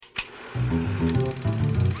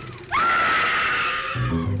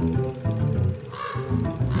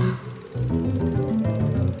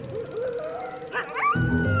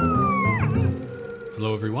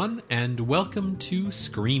Hello, everyone, and welcome to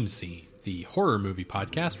Scream Scene, the horror movie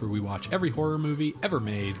podcast where we watch every horror movie ever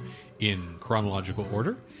made in chronological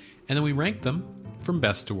order, and then we rank them from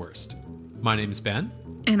best to worst. My name is Ben.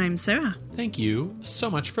 And I'm Sarah. Thank you so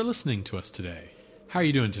much for listening to us today. How are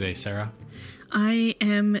you doing today, Sarah? I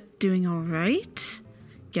am doing all right.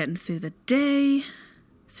 Getting through the day.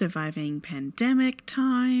 Surviving pandemic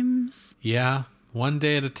times. Yeah, one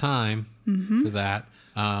day at a time for that.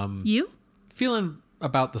 You? Feeling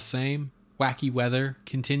about the same. Wacky weather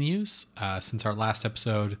continues. Since our last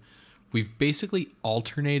episode, we've basically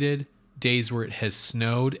alternated days where it has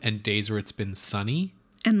snowed and days where it's been sunny.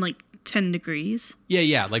 And like 10 degrees.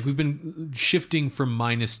 Yeah. Like we've been shifting from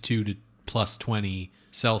 -2 to plus 20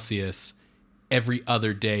 Celsius every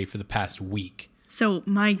other day for the past week. So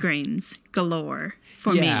migraines galore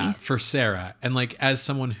for me. Yeah, for Sarah. And like as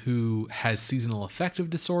someone who has seasonal affective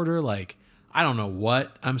disorder, like I don't know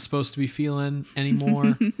what I'm supposed to be feeling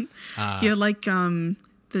anymore. You're like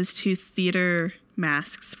those two theater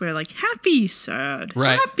masks where like happy, sad,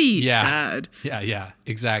 Right. happy, Yeah. sad. Yeah,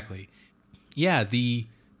 exactly. Yeah, the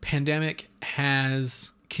pandemic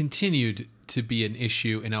has continued to be an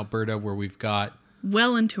issue in Alberta where we've got,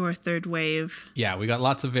 Well into our third wave. we got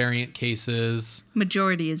lots of variant cases.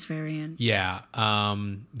 Majority is variant. Yeah,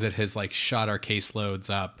 that has like shot our caseloads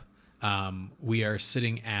up. We are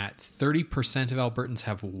sitting at 30% of Albertans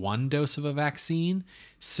have one dose of a vaccine,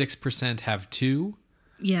 6% have two.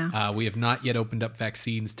 Yeah. We have not yet opened up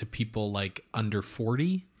vaccines to people like under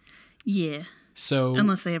 40. Yeah. So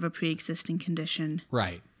Unless they have a pre-existing condition.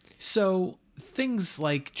 right. So things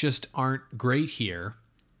like just aren't great here,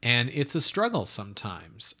 and it's a struggle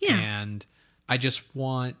sometimes. Yeah. And I just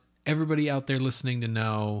want everybody out there listening to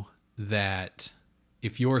know that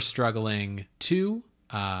if you're struggling too,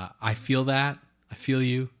 I feel that. I feel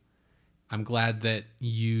you. I'm glad that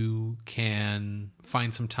you can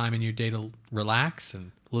find some time in your day to relax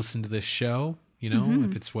and listen to this show,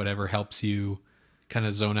 if it's whatever helps you kind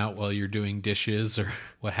of zone out while you're doing dishes or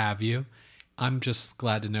what have you. I'm just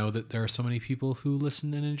glad to know that there are so many people who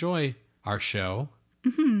listen and enjoy our show.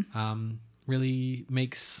 Really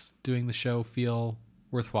makes doing the show feel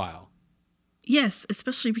worthwhile. Yes,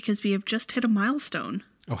 especially because we have just hit a milestone.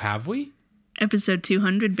 Oh, have we? Episode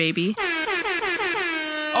 200, baby.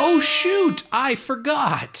 Oh, shoot! I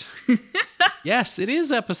forgot! Yes, it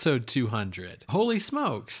is episode 200. Holy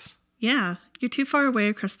smokes. Yeah, you're too far away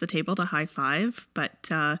across the table to high five, but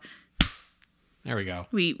There we go.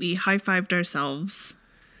 we high fived ourselves.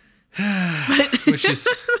 Which is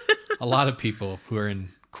a lot of people who are in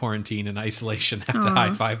quarantine and isolation have to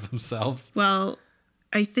high five themselves. Well,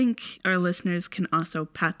 I think our listeners can also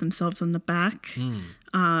pat themselves on the back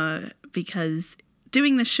because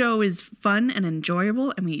doing the show is fun and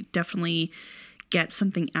enjoyable, and we definitely get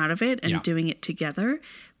something out of it and doing it together.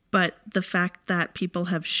 But the fact that people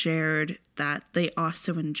have shared that they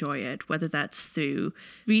also enjoy it, whether that's through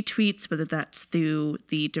retweets, whether that's through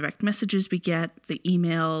the direct messages we get, the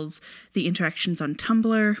emails, the interactions on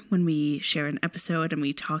Tumblr when we share an episode and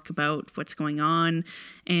we talk about what's going on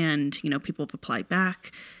and, people reply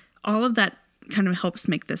back. All of that kind of helps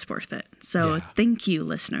make this worth it. So thank you,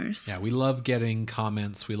 listeners. Yeah, we love getting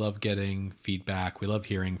comments. We love getting feedback. We love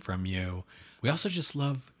hearing from you. We also just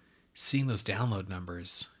love seeing those download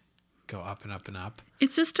numbers go up and up and up.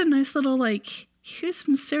 It's just a nice little here's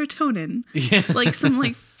some serotonin. Yeah. Like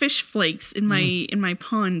some fish flakes in my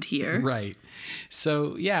pond here. Right.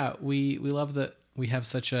 So yeah, we love that we have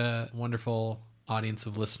such a wonderful audience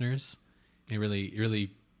of listeners. It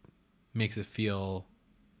really makes it feel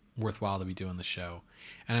worthwhile to be doing the show.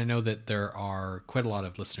 And I know that there are quite a lot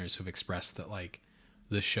of listeners who've expressed that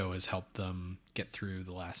the show has helped them get through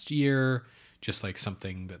the last year, just like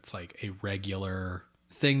something that's like a regular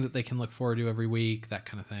thing that they can look forward to every week, that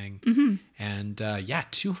kind of thing. Mm-hmm. And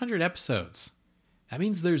 200 episodes. That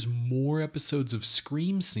means there's more episodes of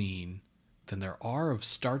Scream Scene than there are of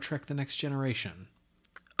Star Trek: The Next Generation.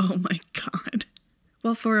 Oh my God.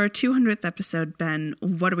 Well, for our 200th episode, Ben,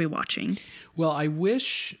 what are we watching? Well, I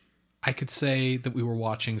wish I could say that we were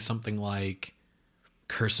watching something like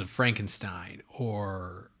Curse of Frankenstein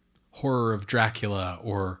or Horror of Dracula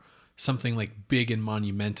or something like big and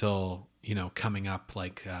monumental, coming up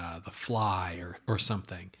like The Fly or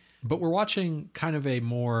something. But we're watching kind of a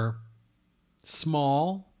more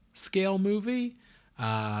small scale movie,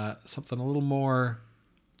 something a little more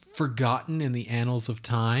forgotten in the annals of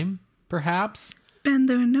time, perhaps. Ben,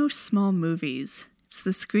 there are no small movies. It's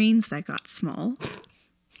the screens that got small.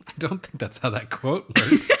 don't think that's how that quote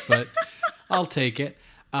works, but I'll take it.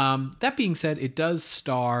 That being said, it does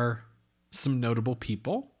star some notable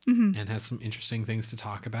people and has some interesting things to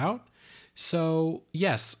talk about. So,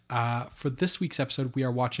 yes, for this week's episode, we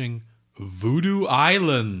are watching Voodoo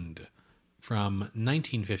Island from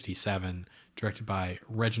 1957, directed by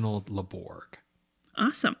Reginald LeBorg.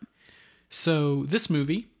 Awesome. So, this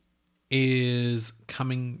movie is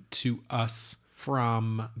coming to us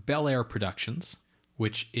from Bel Air Productions,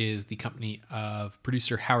 which is the company of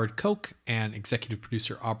producer Howard Koch and executive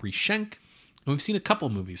producer Aubrey Schenck. And we've seen a couple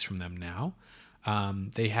movies from them now.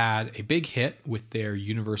 They had a big hit with their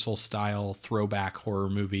Universal-style throwback horror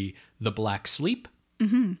movie, The Black Sleep,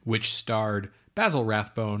 which starred Basil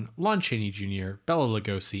Rathbone, Lon Chaney Jr., Bela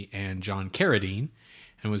Lugosi, and John Carradine,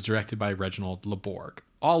 and was directed by Reginald LeBorg,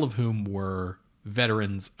 all of whom were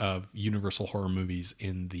veterans of Universal horror movies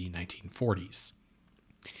in the 1940s.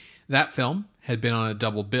 That film had been on a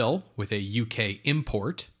double bill with a UK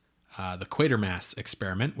import, The Quatermass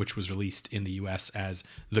Experiment, which was released in the US as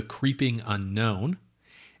The Creeping Unknown,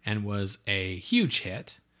 and was a huge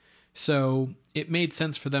hit. So it made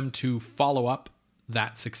sense for them to follow up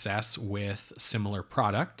that success with similar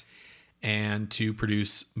product and to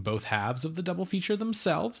produce both halves of the double feature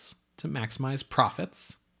themselves to maximize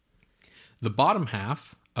profits. The bottom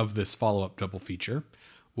half of this follow-up double feature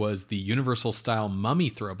was the Universal-style mummy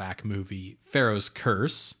throwback movie Pharaoh's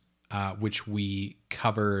Curse, which we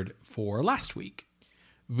covered for last week.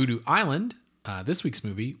 Voodoo Island, this week's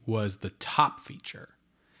movie, was the top feature.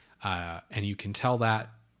 And you can tell that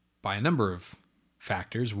by a number of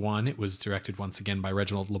factors. One, it was directed once again by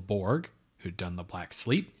Reginald LeBorg, who'd done The Black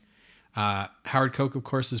Sleep. Howard Koch, of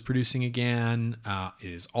course, is producing again. It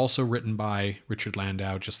is also written by Richard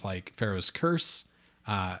Landau, just like Pharaoh's Curse.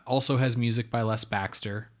 Also has music by Les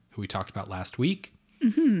Baxter, who we talked about last week.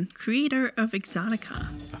 Creator of Exotica.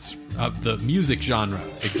 That's the music genre,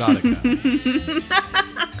 Exotica.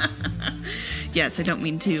 Yes, I don't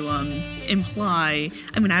mean to imply.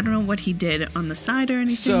 I mean, I don't know what he did on the side or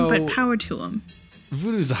anything, but power to him.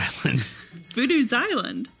 Voodoo's Island. Voodoo's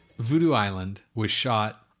Island. Voodoo Island was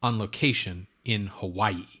shot on location in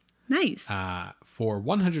Hawaii. Nice. For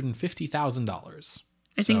 $150,000.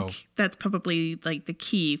 I think that's probably like the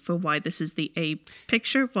key for why this is the A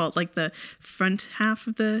picture. Well, like the front half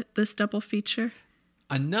of this double feature.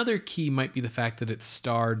 Another key might be the fact that it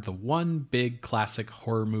starred the one big classic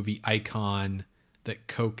horror movie icon that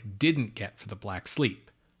Koch didn't get for The Black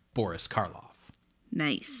Sleep, Boris Karloff.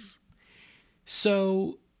 Nice.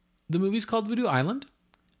 So the movie's called Voodoo Island.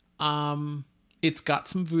 It's got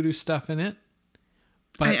some voodoo stuff in it.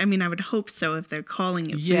 But I mean, I would hope so if they're calling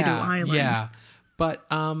it Voodoo Island. Yeah, but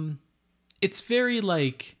it's very,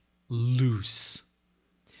 like, loose.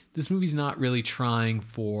 This movie's not really trying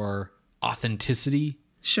for authenticity.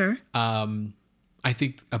 Sure. I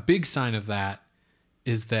think a big sign of that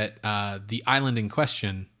is that the island in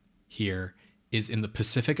question here is in the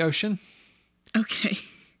Pacific Ocean. Okay.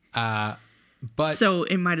 But so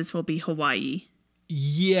it might as well be Hawaii.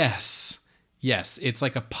 Yes, it's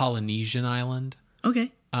like a Polynesian island.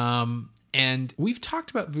 Okay. And we've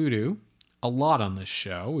talked about voodoo a lot on this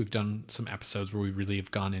show. We've done some episodes where we really have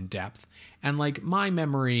gone in depth. And like my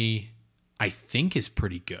memory, I think, is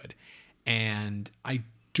pretty good. And I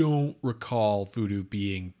don't recall voodoo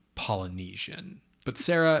being Polynesian. But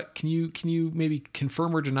Sarah, can you maybe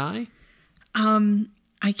confirm or deny?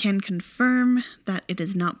 I can confirm that it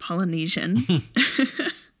is not Polynesian.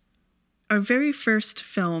 Our very first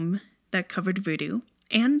film that covered voodoo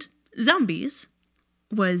and zombies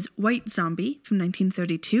was White Zombie from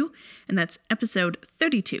 1932, and that's episode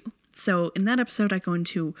 32. So in that episode, I go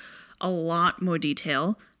into a lot more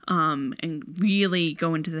detail and really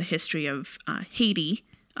go into the history of Haiti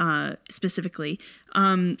specifically.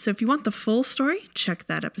 So if you want the full story, check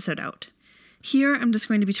that episode out. Here, I'm just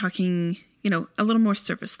going to be talking, a little more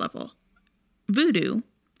surface level. Voodoo,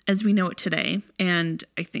 as we know it today, and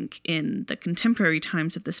I think in the contemporary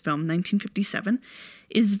times of this film, 1957,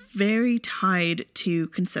 is very tied to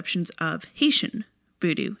conceptions of Haitian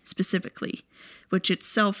voodoo specifically, which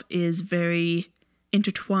itself is very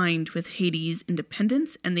intertwined with Haiti's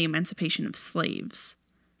independence and the emancipation of slaves.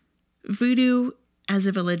 Voodoo, as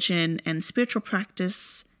a religion and spiritual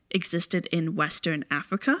practice, existed in Western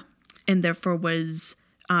Africa, and therefore was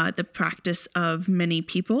the practice of many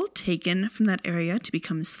people taken from that area to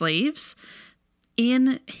become slaves.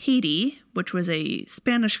 In Haiti, which was a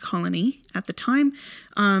Spanish colony at the time,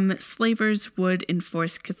 slavers would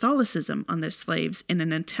enforce Catholicism on their slaves in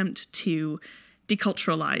an attempt to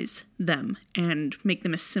deculturalize them and make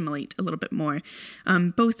them assimilate a little bit more,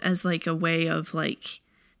 both as like a way of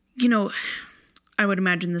I would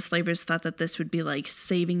imagine the slavers thought that this would be like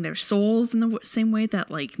saving their souls in the same way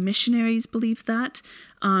that like missionaries believe that.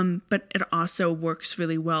 But it also works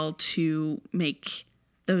really well to make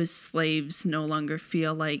those slaves no longer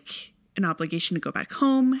feel like an obligation to go back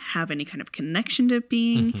home, have any kind of connection to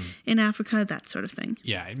being in Africa, that sort of thing.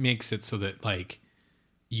 Yeah, it makes it so that like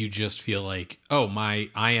you just feel like, oh, I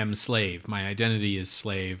am slave. My identity is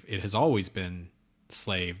slave. It has always been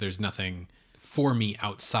slave. There's nothing for me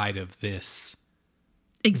outside of this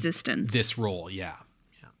existence. This role, yeah.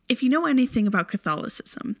 If you know anything about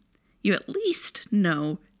Catholicism, you at least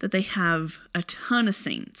know that they have a ton of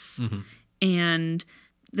saints. And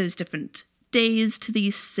there's different days to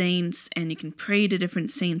these saints, and you can pray to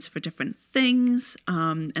different saints for different things.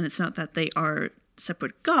 And it's not that they are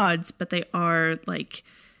separate gods, but they are like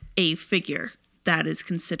a figure that is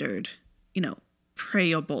considered,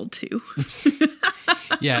 prayable to.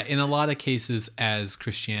 Yeah, in a lot of cases, as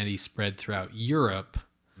Christianity spread throughout Europe,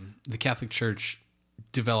 the Catholic Church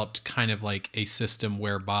developed kind of like a system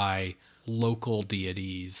whereby local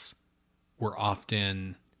deities were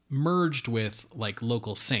often merged with like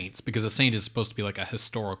local saints, because a saint is supposed to be like a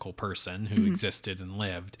historical person who existed and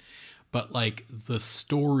lived. But like the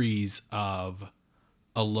stories of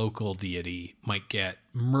a local deity might get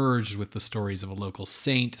merged with the stories of a local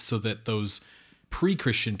saint so that those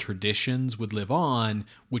pre-Christian traditions would live on,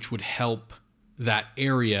 which would help that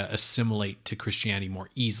area assimilate to Christianity more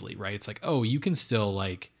easily, right? It's like, oh, you can still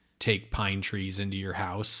like take pine trees into your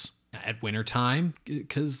house at wintertime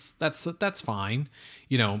because that's fine,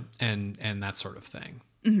 and that sort of thing.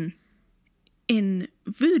 In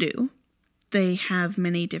voodoo, they have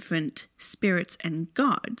many different spirits and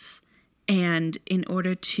gods. And in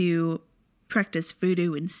order to practice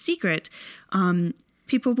voodoo in secret,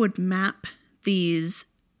 people would map these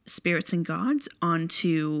spirits and gods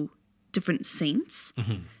onto different saints.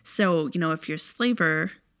 So, if your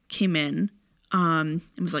slaver came in and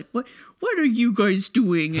was like, what are you guys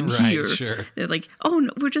doing in here? Sure. They're like, oh,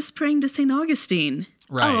 no, we're just praying to St. Augustine.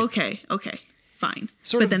 Right. Oh, okay, fine.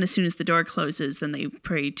 But then as soon as the door closes, then they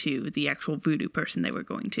pray to the actual voodoo person they were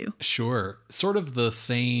going to. Sure. Sort of the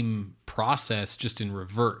same process, just in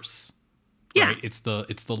reverse. Yeah. Right? It's the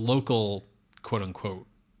local quote unquote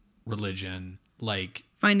religion, like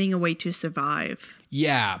finding a way to survive.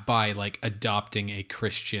 Yeah, by like adopting a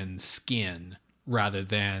Christian skin rather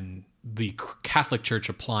than the Catholic Church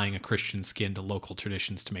applying a Christian skin to local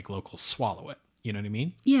traditions to make locals swallow it. You know what I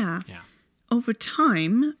mean? Yeah. Yeah. Over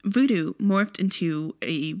time, voodoo morphed into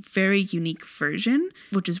a very unique version,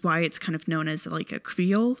 which is why it's kind of known as like a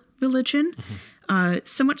Creole religion.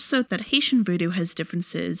 So much so that Haitian voodoo has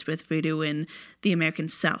differences with voodoo in the American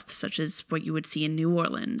South, such as what you would see in New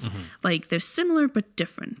Orleans. Like, they're similar but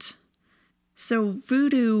different. So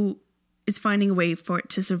voodoo is finding a way for it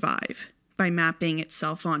to survive by mapping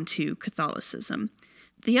itself onto Catholicism.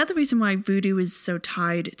 The other reason why voodoo is so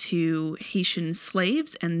tied to Haitian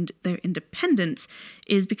slaves and their independence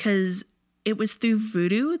is because it was through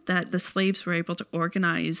voodoo that the slaves were able to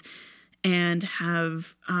organize and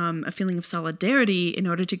have a feeling of solidarity in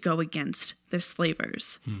order to go against their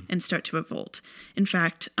slavers and start to revolt. In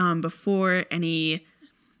fact, before any...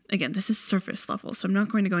 Again, this is surface level, so I'm not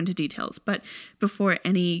going to go into details, but before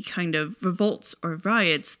any kind of revolts or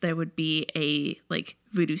riots, there would be a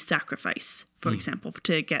voodoo sacrifice, for example,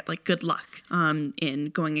 to get good luck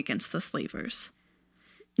in going against the slavers.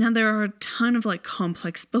 Now, there are a ton of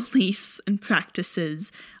complex beliefs and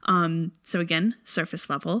practices. So again, surface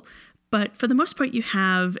level. But for the most part, you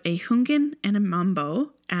have a Hungan and a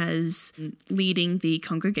Mambo as leading the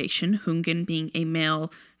congregation, Hungan being a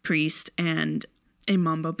male priest and a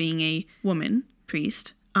Mambo being a woman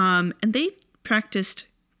priest. And they practiced,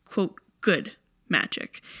 quote, good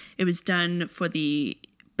magic. It was done for the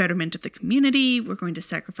betterment of the community. We're going to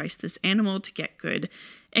sacrifice this animal to get good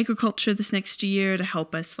agriculture this next year to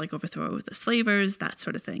help us overthrow the slavers, that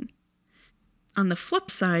sort of thing. On the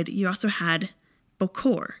flip side, you also had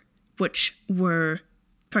Bokor, which were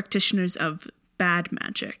practitioners of bad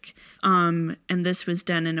magic. And this was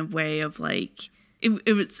done in a way of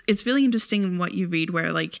it's really interesting in what you read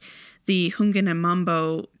where the Hungan and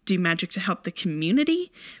Mambo do magic to help the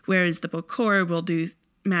community, whereas the Bokor will do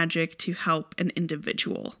magic to help an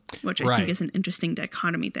individual, which I think is an interesting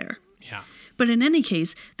dichotomy there. Yeah. But in any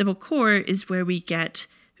case, the Bokor is where we get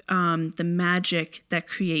the magic that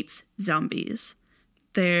creates zombies.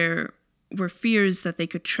 There were fears that they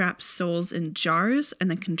could trap souls in jars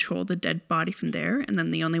and then control the dead body from there. And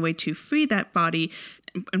then the only way to free that body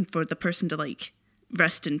and for the person to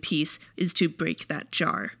rest in peace is to break that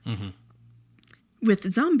jar. Mm-hmm. With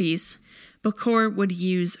zombies, Bokor would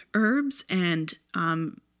use herbs and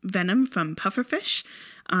venom from pufferfish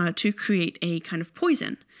to create a kind of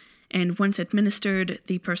poison. And once administered,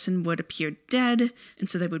 the person would appear dead, and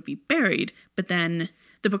so they would be buried. But then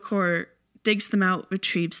the Bokor digs them out,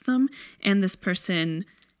 retrieves them, and this person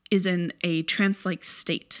is in a trance-like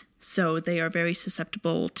state. So they are very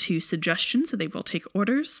susceptible to suggestion, so they will take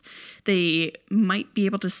orders. They might be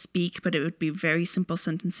able to speak, but it would be very simple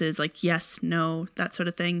sentences like yes, no, that sort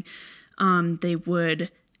of thing. They would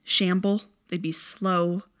shamble. They'd be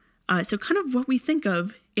slow. So kind of what we think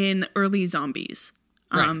of in early zombies.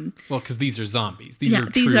 Right. Well, because these are zombies. These are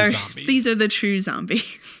true zombies. These are the true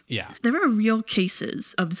zombies. Yeah. There are real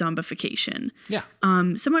cases of zombification. Yeah.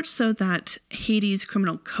 So much so that Haiti's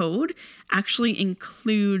criminal code actually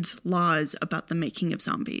includes laws about the making of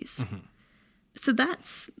zombies. Mm-hmm. So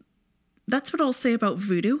that's what I'll say about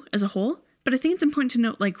voodoo as a whole. But I think it's important to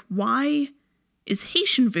note, like, why is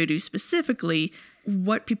Haitian voodoo specifically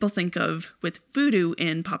what people think of with voodoo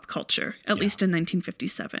in pop culture, at least in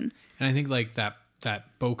 1957. And I think like that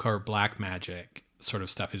Bokor black magic sort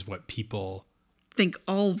of stuff is what people think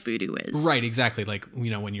all voodoo is. Right, exactly. Like,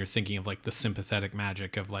 you know, when you're thinking of like the sympathetic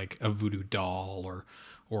magic of like a voodoo doll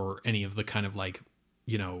or any of the kind of like,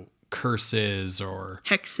 you know, curses or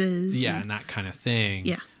hexes. Yeah, and that kind of thing.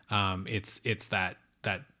 Yeah. It's that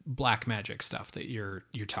black magic stuff that you're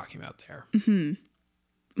talking about there. Mm-hmm.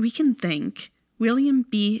 We can thank William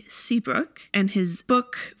B. Seabrook and his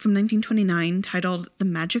book from 1929 titled The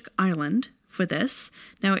Magic Island for this.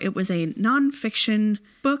 Now, it was a nonfiction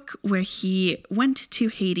book where he went to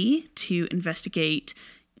Haiti to investigate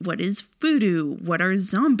what is voodoo, what are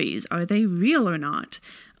zombies, are they real or not,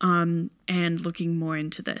 and looking more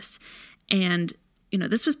into this. And, you know,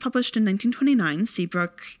 this was published in 1929.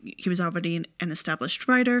 Seabrook, he was already an established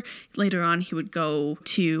writer. Later on, he would go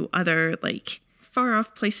to other, like,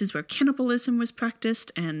 far-off places where cannibalism was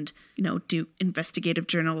practiced and, you know, do investigative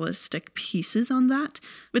journalistic pieces on that.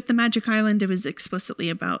 With The Magic Island, it was explicitly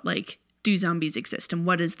about, like, do zombies exist and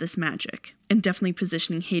what is this magic? And definitely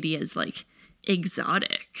positioning Haiti as, like,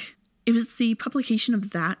 exotic. It was the publication of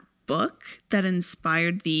that book that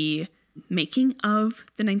inspired the making of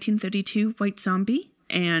the 1932 White Zombie.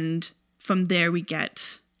 And from there we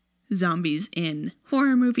get zombies in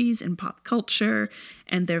horror movies and pop culture,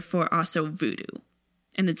 and therefore also voodoo.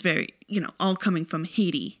 And it's very, you know, all coming from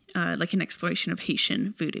Haiti, like an exploration of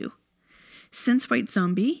Haitian voodoo. Since White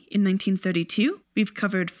Zombie in 1932, we've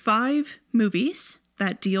covered 5 movies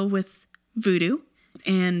that deal with voodoo,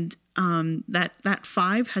 and that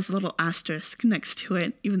 5 has a little asterisk next to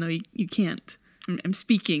it, even though you can't. I'm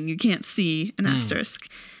speaking, you can't see an asterisk.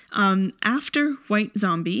 After White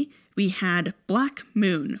Zombie, we had Black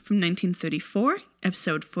Moon from 1934,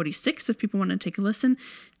 episode 46, if people want to take a listen.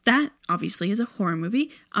 That obviously is a horror movie.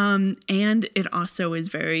 And it also is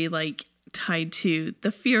very, like, tied to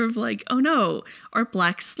the fear of, like, oh no, our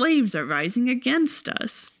black slaves are rising against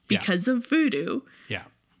us because of voodoo. Yeah.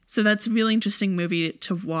 So that's a really interesting movie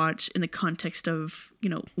to watch in the context of, you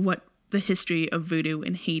know, what the history of voodoo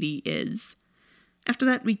in Haiti is. After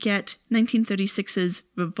that, we get 1936's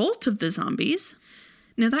Revolt of the Zombies.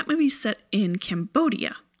 Now, that movie's set in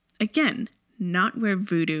Cambodia. Again, not where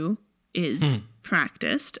voodoo is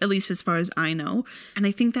practiced, at least as far as I know. And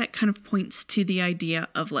I think that kind of points to the idea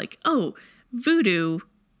of, like, oh, voodoo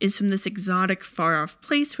is from this exotic, far-off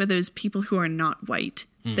place where there's people who are not white.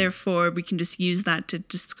 Therefore, we can just use that to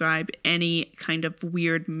describe any kind of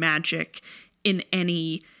weird magic in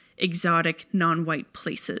any exotic, non-white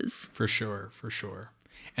places. For sure.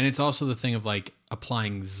 And it's also the thing of, like,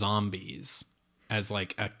 applying zombies as,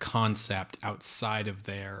 like, a concept outside of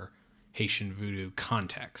their Haitian voodoo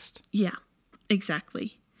context. Yeah,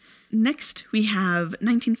 exactly. Next, we have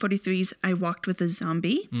 1943's I Walked with a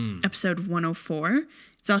Zombie, episode 104.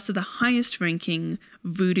 It's also the highest ranking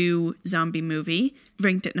voodoo zombie movie,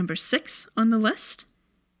 ranked at number 6 on the list.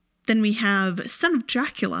 Then we have Son of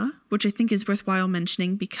Dracula, which I think is worthwhile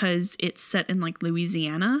mentioning because it's set in, like,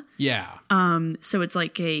 Louisiana. Yeah. So it's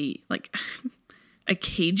like a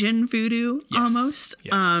Cajun voodoo almost.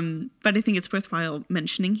 Yes. But I think it's worthwhile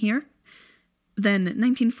mentioning here. Then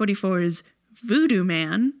 1944's Voodoo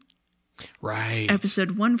Man. Right.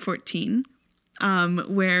 Episode 114.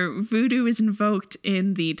 Where voodoo is invoked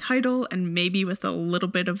in the title and maybe with a little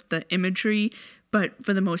bit of the imagery, but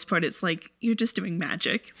for the most part, it's like, you're just doing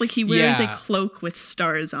magic. Like, he wears a cloak with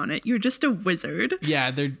stars on it. You're just a wizard.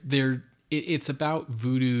 Yeah, it's about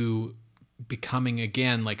voodoo becoming,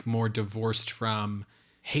 again, like, more divorced from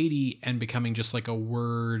Haiti and becoming just like a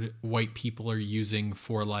word white people are using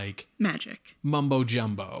for, like, magic, mumbo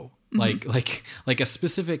jumbo, like a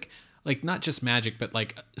specific, like, not just magic, but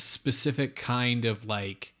like a specific kind of,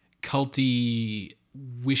 like, culty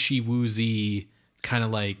wishy-woozy kind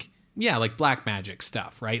of like black magic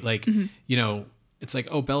stuff, right? Like, it's like,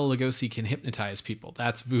 oh, Bela Lugosi can hypnotize people.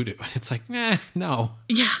 That's voodoo. And it's like, no.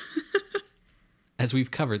 Yeah. As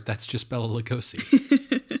we've covered, that's just Bela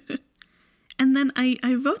Lugosi. And then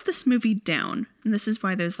I wrote this movie down, and this is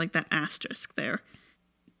why there's like that asterisk there.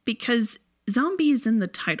 Because zombie is in the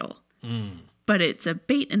title, but it's a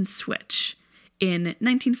bait and switch. In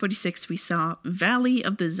 1946, we saw Valley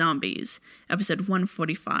of the Zombies, episode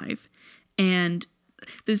 145. And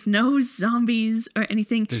there's no zombies or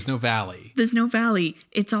anything. There's no valley. There's no valley.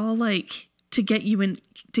 It's all like to get you in,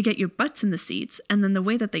 to get your butts in the seats. And then the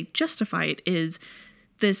way that they justify it is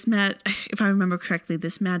this mad, if I remember correctly,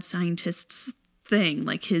 this mad scientist's thing,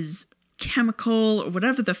 like his chemical or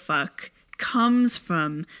whatever the fuck, comes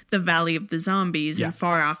from the Valley of the Zombies in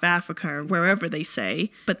far off Africa or wherever they say.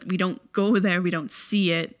 But we don't go there, we don't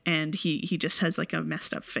see it, and he just has like a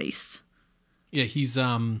messed up face. Yeah, he's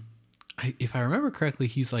if I remember correctly,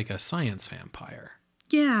 he's like a science vampire.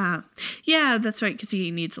 Yeah, that's right, because he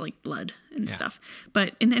needs like blood and stuff.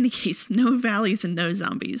 But in any case, no valleys and no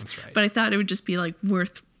zombies. That's right. But I thought it would just be like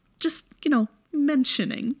worth just,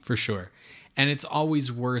 mentioning. For sure. And it's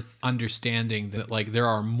always worth understanding that like there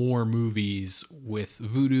are more movies with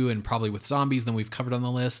voodoo and probably with zombies than we've covered on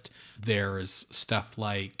the list. There's stuff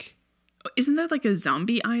like... Isn't there like a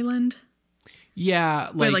zombie island? Yeah.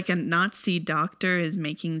 Where like a Nazi doctor is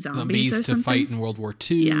making zombies or something? To fight in World War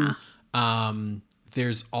II. Yeah.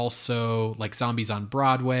 There's also like Zombies on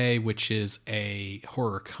Broadway, which is a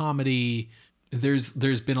horror comedy. There's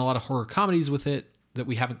been a lot of horror comedies with it that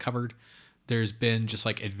we haven't covered. There's been just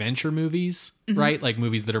like adventure movies, right? Like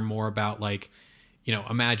movies that are more about like,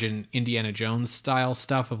 imagine Indiana Jones style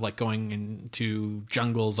stuff of like going into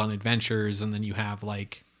jungles on adventures. And then you have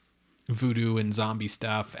like voodoo and zombie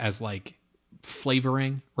stuff as like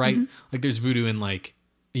flavoring, right? Like there's voodoo in like,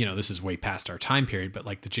 this is way past our time period, but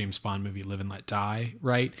like the James Bond movie Live and Let Die,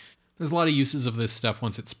 right? There's a lot of uses of this stuff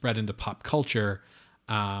once it's spread into pop culture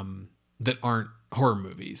that aren't horror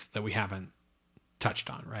movies that we haven't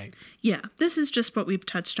touched on, right? Yeah, this is just what we've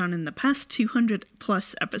touched on in the past 200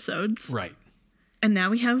 plus episodes. Right. And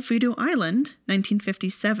now we have Voodoo Island,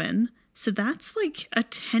 1957. So that's like a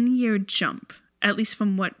 10-year jump, at least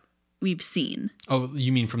from what we've seen. Oh,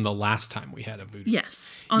 you mean from the last time we had a voodoo?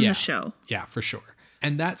 Yes, on the show. Yeah, for sure.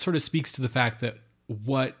 And that sort of speaks to the fact that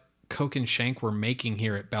what Coke and Shank were making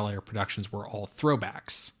here at Bel Air Productions were all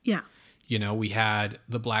throwbacks. Yeah. We had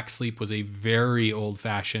The Black Sleep was a very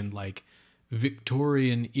old-fashioned, like,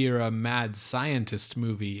 Victorian era mad scientist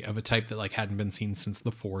movie of a type that like hadn't been seen since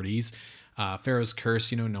the 40s. Pharaoh's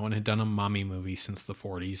Curse, no one had done a mommy movie since the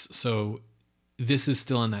 40s. So this is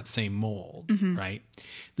still in that same mold, right?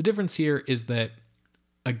 The difference here is that,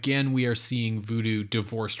 again, we are seeing voodoo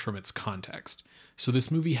divorced from its context. So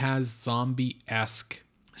this movie has zombie-esque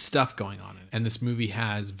stuff going on in it. And this movie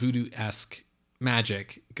has voodoo-esque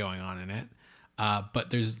magic going on in it.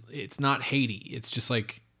 But it's not Haiti. It's just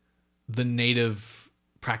like the native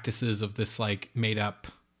practices of this like made up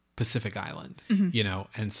Pacific island,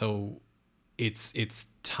 and so it's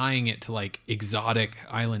tying it to like exotic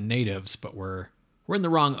island natives, but we're in the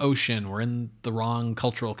wrong ocean. We're in the wrong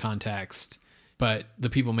cultural context, but the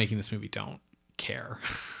people making this movie don't care.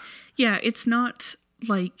 Yeah, it's not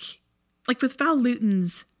like with Val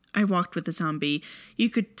Lewton's I Walked with a Zombie, you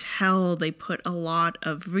could tell they put a lot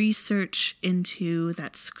of research into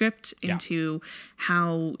that script, into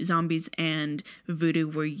how zombies and voodoo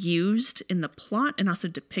were used in the plot and also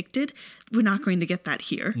depicted. We're not going to get that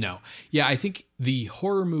here. No. Yeah, I think the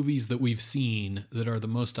horror movies that we've seen that are the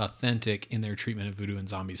most authentic in their treatment of voodoo and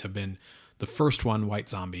zombies have been the first one, White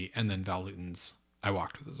Zombie, and then Val Lewton's I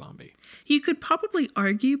Walked with a Zombie. You could probably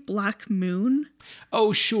argue Black Moon.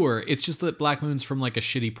 Oh, sure. It's just that Black Moon's from like a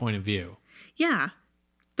shitty point of view. Yeah.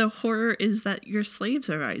 The horror is that your slaves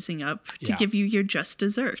are rising up to give you your just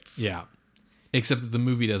desserts. Yeah. Except that the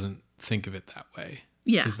movie doesn't think of it that way.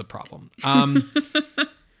 Yeah. Is the problem.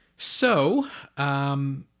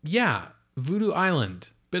 Voodoo Island.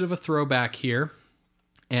 Bit of a throwback here.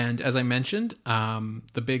 And as I mentioned,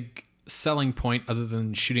 the big selling point, other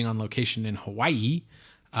than shooting on location in Hawaii,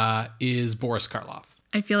 is Boris Karloff.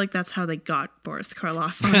 I feel like that's how they got Boris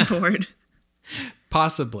Karloff on board.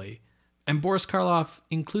 Possibly. And Boris Karloff,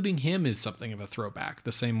 including him, is something of a throwback,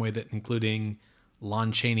 the same way that including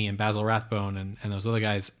Lon Chaney and Basil Rathbone and those other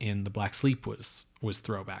guys in The Black Sleep was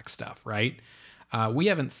throwback stuff, right? We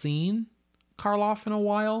haven't seen Karloff in a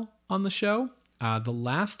while on the show. The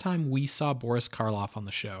last time we saw Boris Karloff on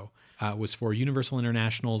the show was for Universal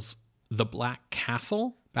International's The Black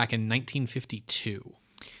Castle back in 1952.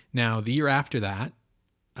 Now, the year after that,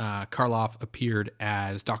 Karloff appeared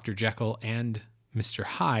as Dr. Jekyll and Mr.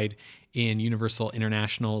 Hyde in Universal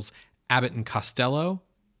International's Abbott and Costello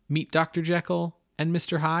Meet Dr. Jekyll and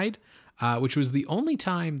Mr. Hyde, which was the only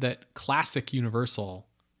time that classic Universal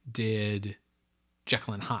did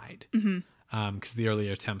Jekyll and Hyde, because the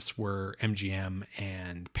earlier attempts were MGM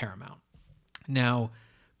and Paramount. Now,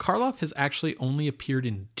 Karloff has actually only appeared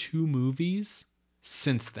in 2 movies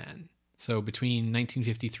since then, so between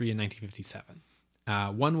 1953 and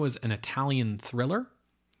 1957. One was an Italian thriller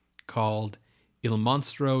called Il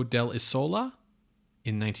Monstro dell'Isola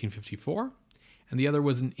in 1954, and the other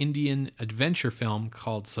was an Indian adventure film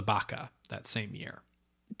called Sabaka that same year.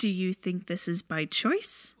 Do you think this is by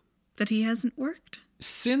choice that he hasn't worked?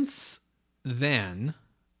 Since then,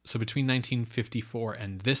 so between 1954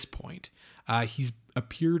 and this point, he's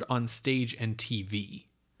appeared on stage and TV.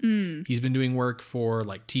 He's been doing work for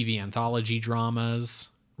like TV anthology dramas,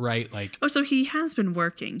 right? Like, oh, so he has been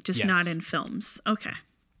working, just yes. not in films. Okay.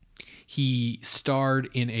 He starred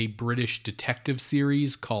in a British detective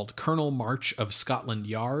series called Colonel March of Scotland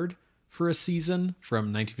Yard for a season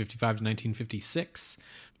from 1955 to 1956.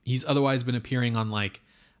 He's otherwise been appearing on like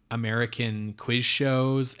American quiz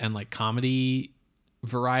shows and like comedy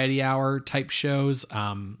variety hour type shows,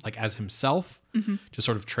 like as himself, just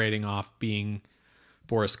sort of trading off being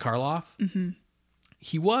Boris Karloff.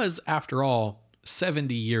 He was, after all,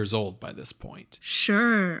 70 years old by this point.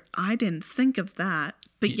 Sure, I didn't think of that.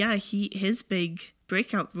 But yeah, his big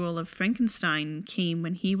breakout role of Frankenstein came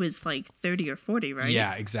when he was like 30 or 40, right?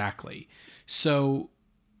 Yeah, exactly. So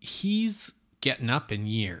he's getting up in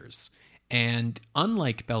years. And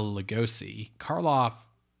unlike Bela Lugosi, Karloff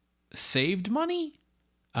saved money,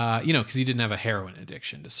 because he didn't have a heroin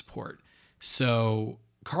addiction to support. So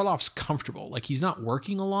Karloff's comfortable. Like, he's not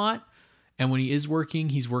working a lot. And when he is working,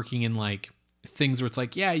 he's working in like things where it's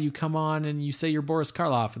like, yeah, you come on and you say you're Boris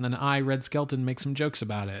Karloff, and then I, Red Skelton, make some jokes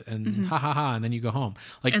about it, and ha ha ha, and then you go home.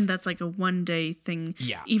 Like, and that's like a one-day thing.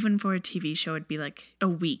 Yeah. Even for a TV show, it'd be like a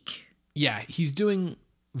week. Yeah, he's doing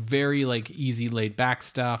very like easy, laid back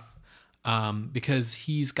stuff because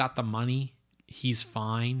he's got the money. He's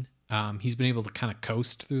fine. He's been able to kind of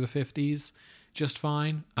coast through the 50s just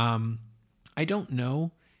fine. I don't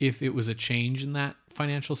know if it was a change in that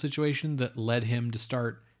financial situation that led him to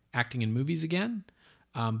start acting in movies again.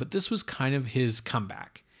 But this was kind of his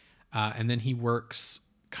comeback. And then he works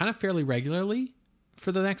kind of fairly regularly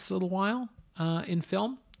for the next little while in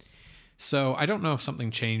film. So I don't know if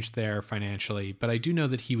something changed there financially, but I do know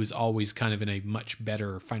that he was always kind of in a much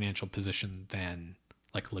better financial position than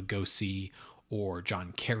like Lugosi or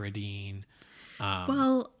John Carradine.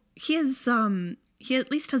 Well, he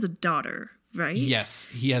at least has a daughter, right? Yes,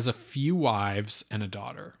 he has a few wives and a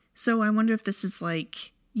daughter. So I wonder if this is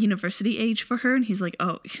like university age for her, and he's like,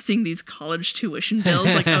 oh, seeing these college tuition bills,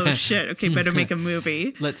 like, oh shit, okay, better make a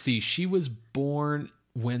movie. Let's see, she was born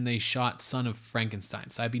when they shot Son of Frankenstein,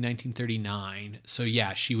 so that'd be 1939. So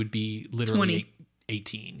yeah, she would be literally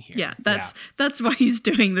 18 here. Yeah, that's why he's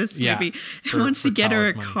doing this movie. He wants to get her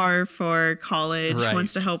a car for college,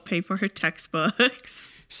 wants to help pay for her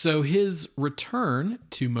textbooks. So his return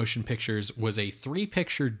to motion pictures was a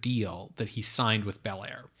 3-picture deal that he signed with Bel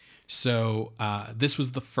Air. So this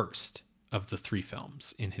was the first of the 3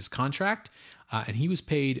 films in his contract, and he was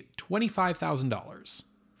paid $25,000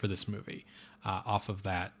 for this movie off of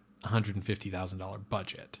that $150,000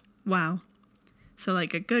 budget. Wow. So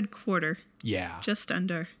like a good quarter. Yeah. Just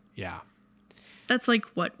under. Yeah. That's like,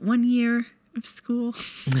 what, 1 year of school?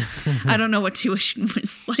 I don't know what tuition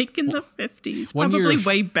was like in the 50s. Probably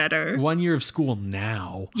way better. 1 year of school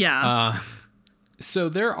now. Yeah. So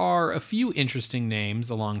there are a few interesting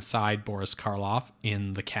names alongside Boris Karloff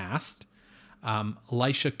in the cast.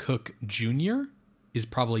 Elisha Cook Jr. is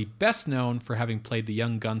probably best known for having played the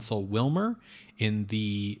young Gunsel Wilmer in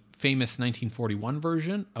the famous 1941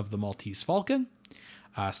 version of The Maltese Falcon.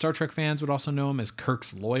 Star Trek fans would also know him as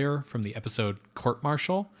Kirk's lawyer from the episode Court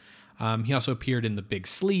Martial. He also appeared in The Big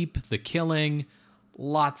Sleep, The Killing,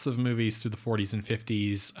 lots of movies through the 40s and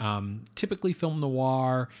 50s, typically film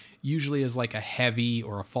noir, usually as like a heavy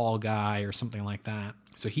or a fall guy or something like that.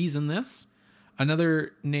 So he's in this.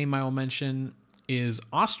 Another name I will mention is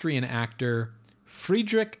Austrian actor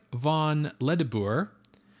Friedrich von Ledebour,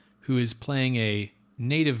 who is playing a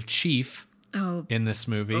native chief in this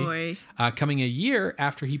movie, coming a year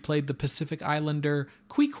after he played the Pacific Islander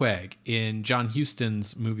Queequeg in John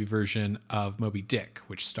Huston's movie version of Moby Dick,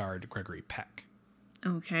 which starred Gregory Peck.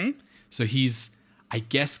 Okay. So he's, I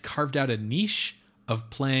guess, carved out a niche of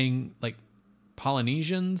playing like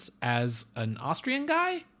Polynesians as an Austrian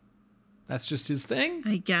guy. That's just his thing,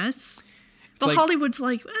 I guess. But like, Hollywood's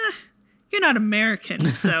like, You're not American,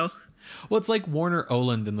 so. Well, it's like Warner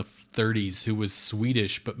Oland in the 30s, who was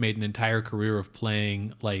Swedish but made an entire career of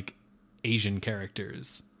playing like Asian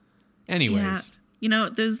characters. Anyways. Yeah.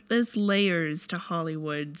 There's layers to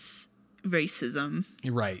Hollywood's racism.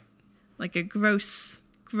 Right. Like a gross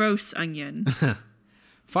onion.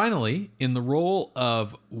 Finally, in the role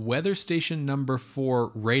of Weather Station Number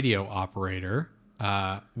 4 radio operator,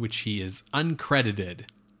 which he is uncredited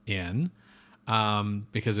in,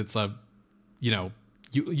 because it's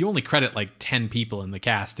you only credit like 10 people in the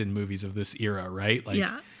cast in movies of this era, right? Like,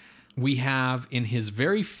 yeah. We have in his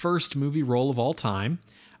very first movie role of all time,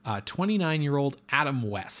 29-year-old Adam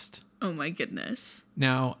West. Oh my goodness.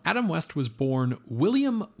 Now, Adam West was born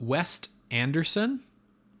William West Anderson.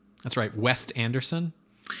 That's right, West Anderson.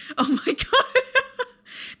 Oh my God.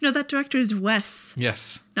 No, that director is Wes.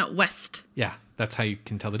 Yes. Not West. Yeah, that's how you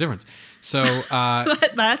can tell the difference. So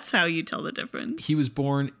that's how you tell the difference. He was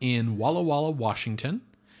born in Walla Walla, Washington.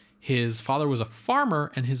 His father was a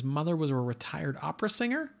farmer and his mother was a retired opera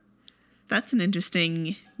singer. That's an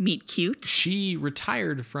interesting meet cute. She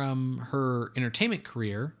retired from her entertainment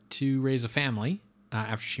career to raise a family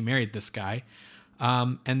after she married this guy.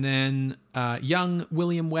 And then young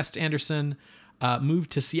William West Anderson moved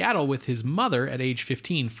to Seattle with his mother at age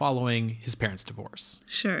 15 following his parents' divorce.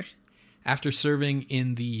 Sure. After serving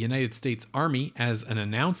in the United States Army as an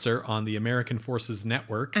announcer on the American Forces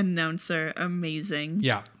Network. Announcer, amazing.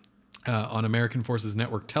 Yeah. On American Forces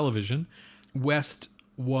Network television, West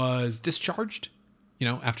was discharged,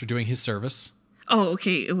 after doing his service. Oh,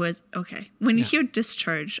 okay. It was okay. When you hear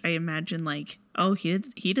discharge, I imagine like, oh, he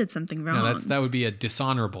did something wrong. No, that would be a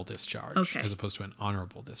dishonorable discharge, as opposed to an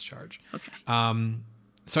honorable discharge. Okay.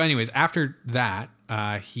 So, anyways, after that,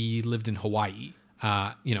 he lived in Hawaii.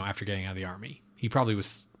 After getting out of the Army, he probably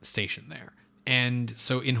was stationed there, and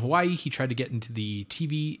so in Hawaii, he tried to get into the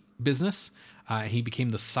TV business. He became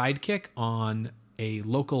the sidekick on a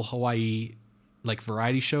local Hawaii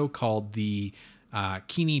variety show called the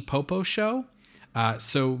Kini Popo Show.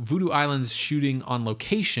 So Voodoo Island's shooting on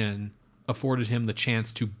location afforded him the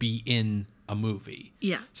chance to be in a movie.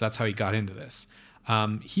 Yeah. So that's how he got into this.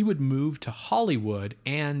 He would move to Hollywood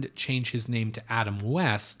and change his name to Adam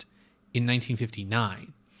West in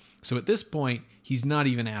 1959. So at this point, he's not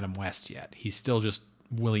even Adam West yet. He's still just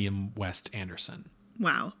William West Anderson.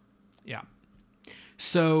 Wow. Yeah.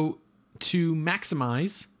 So to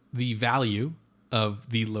maximize the value of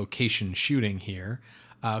the location shooting here,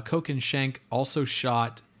 Koch and Schenck also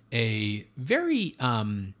shot a very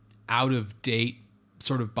out-of-date,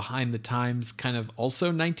 sort of behind the times, kind of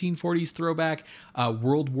also 1940s throwback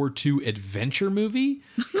World War II adventure movie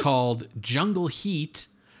called Jungle Heat,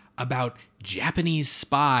 about Japanese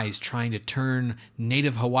spies trying to turn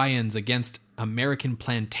native Hawaiians against American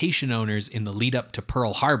plantation owners in the lead up to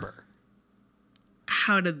Pearl Harbor.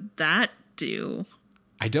 How did that do?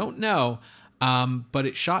 I don't know, but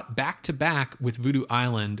it shot back to back with Voodoo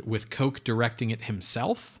Island, with Koch directing it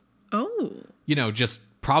himself. Oh. Just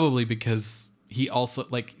probably because he also,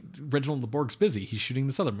 Reginald LeBorg's busy. He's shooting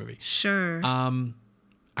this other movie. Sure.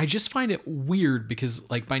 I just find it weird because,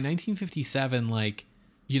 by 1957,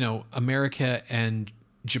 America and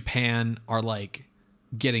Japan are,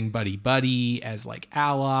 getting buddy-buddy as,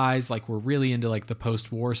 allies. We're really into, the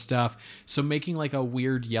post-war stuff. So making, a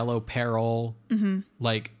weird Yellow Peril, the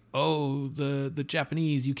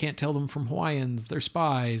Japanese, you can't tell them from Hawaiians, they're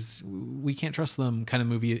spies, we can't trust them kind of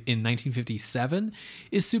movie in 1957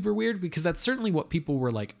 is super weird, because that's certainly what people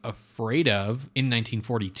were, afraid of in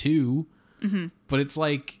 1942. Mm-hmm. But it's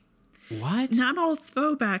what? Not all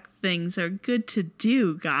throwback things are good to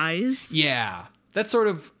do, guys. Yeah. That's sort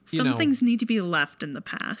of, Some things need to be left in the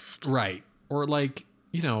past. Right. Or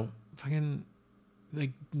fucking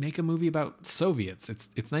make a movie about Soviets. It's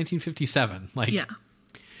 1957. Yeah.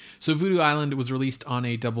 So Voodoo Island was released on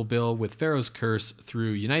a double bill with Pharaoh's Curse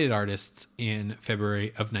through United Artists in February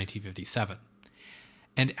of 1957.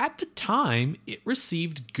 And at the time, it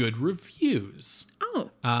received good reviews. Oh.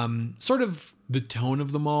 Sort of the tone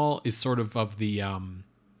of them all is sort of the...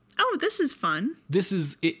 oh, this is fun. This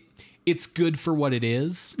is... It's good for what it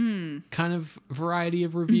is, kind of variety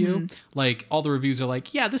of review. Mm-hmm. All the reviews are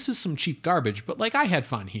yeah, this is some cheap garbage, but I had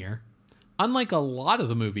fun here. Unlike a lot of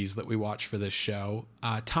the movies that we watch for this show,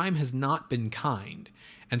 time has not been kind.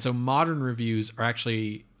 And so modern reviews are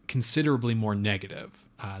actually considerably more negative.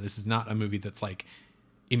 This is not a movie that's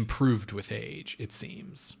improved with age, it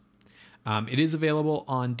seems. It is available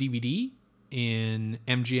on DVD in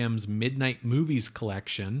MGM's Midnight Movies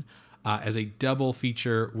collection as a double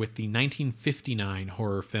feature with the 1959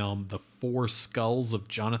 horror film The Four Skulls of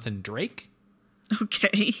Jonathan Drake.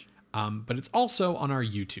 Okay. but it's also on our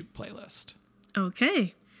YouTube playlist.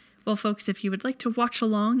 Okay. Well, folks, if you would like to watch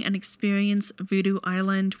along and experience Voodoo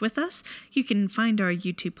Island with us, you can find our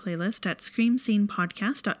YouTube playlist at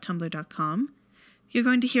screamscenepodcast.tumblr.com. You're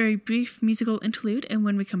going to hear a brief musical interlude, and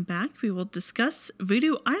when we come back, we will discuss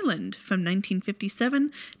Voodoo Island from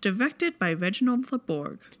 1957, directed by Reginald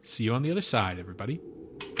LeBorg. See you on the other side, everybody.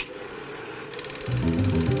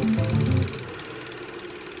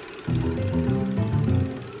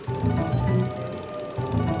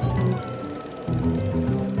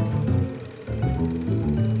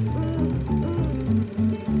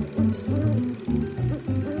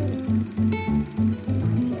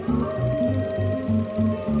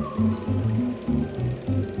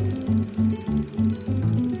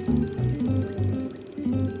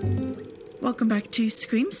 Welcome back to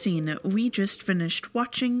Scream Scene. We just finished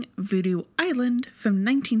watching Voodoo Island from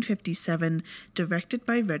 1957, directed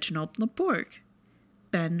by Reginald LeBorg.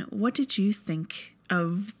 Ben, what did you think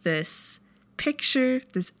of this picture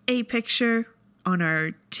on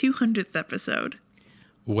our 200th episode?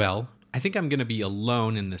 Well, I think I'm going to be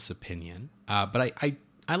alone in this opinion, but I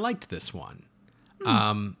liked this one.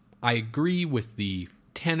 I agree with the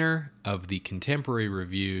tenor of the contemporary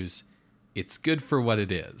reviews. It's good for what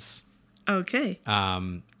it is. Okay.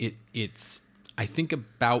 It's I think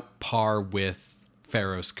about par with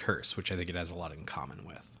Pharaoh's Curse, which I think it has a lot in common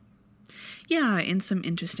with. Yeah, in some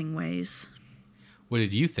interesting ways. What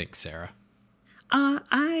did you think, Sarah?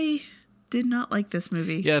 I did not like this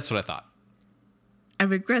movie. Yeah, that's what I thought. I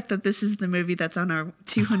regret that this is the movie that's on our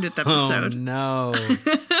 200th episode. Oh, no.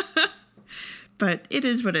 But it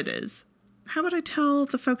is what it is. How about I tell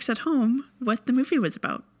the folks at home what the movie was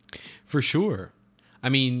about? For sure. I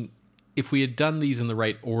mean, if we had done these in the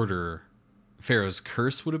right order, Pharaoh's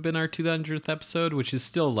Curse would have been our 200th episode, which is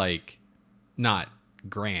still, like, not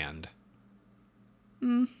grand.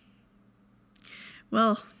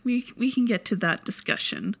 Well, we can get to that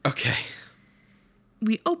discussion. Okay.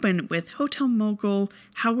 We open with hotel mogul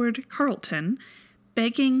Howard Carlton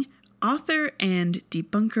begging author and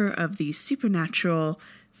debunker of the supernatural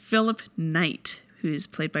Philip Knight, who is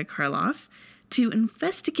played by Karloff, to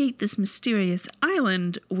investigate this mysterious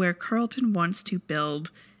island where Carlton wants to build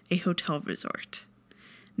a hotel resort.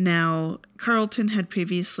 Now, Carlton had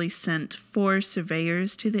previously sent 4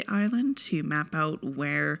 surveyors to the island to map out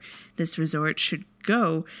where this resort should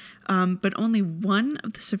go, but only one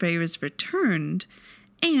of the surveyors returned,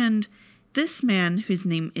 and this man, whose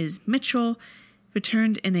name is Mitchell,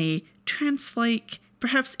 returned in a trance-like,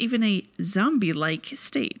 perhaps even a zombie-like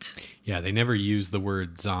state. Yeah, they never use the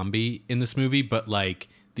word zombie in this movie, but, like,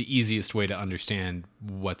 the easiest way to understand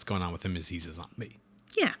what's going on with him is he's a zombie.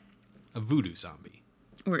 Yeah. A voodoo zombie.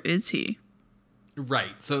 Or is he?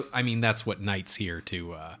 Right. So, I mean, that's what Knight's here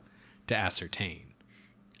to ascertain.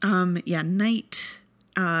 Yeah, Knight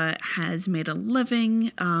has made a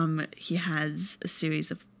living. He has a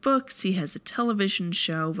series of books. He has a television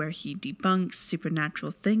show where he debunks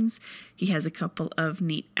supernatural things. He has a couple of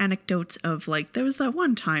neat anecdotes of, like, there was that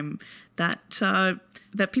one time that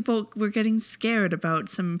that people were getting scared about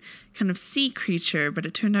some kind of sea creature, but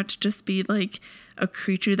it turned out to just be, like, a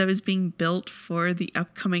creature that was being built for the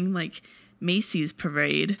upcoming, like, Macy's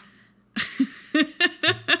parade.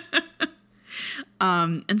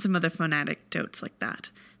 And some other fun anecdotes like that.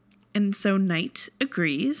 And so Knight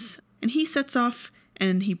agrees, and he sets off,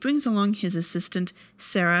 and he brings along his assistant,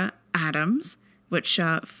 Sarah Adams, which,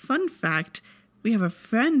 fun fact, we have a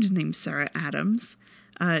friend named Sarah Adams.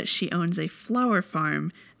 She owns a flower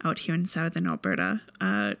farm out here in southern Alberta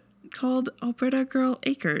called Alberta Girl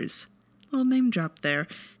Acres. Little name drop there.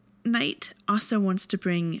 Knight also wants to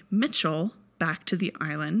bring Mitchell back to the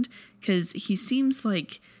island because he seems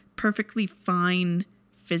like perfectly fine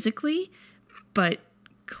physically, but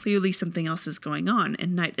clearly something else is going on.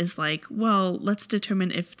 And Knight is like, well, let's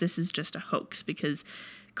determine if this is just a hoax, because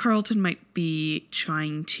Carlton might be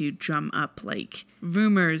trying to drum up, like,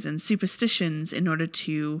 rumors and superstitions in order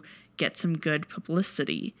to get some good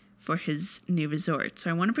publicity for his new resort. So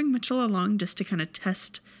I want to bring Mitchell along just to kind of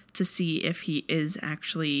test to see if he is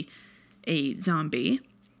actually a zombie.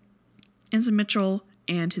 And so Mitchell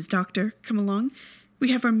and his doctor come along.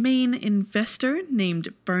 We have our main investor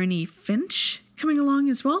named Barney Finch coming along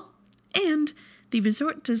as well, and the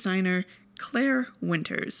resort designer Claire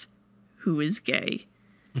Winters, who is gay.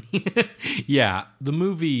 Yeah, the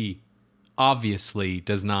movie obviously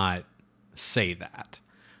does not say that.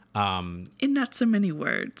 In not so many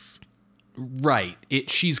words. Right.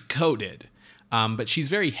 She's coded, but she's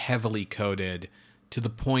very heavily coded to the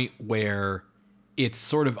point where it's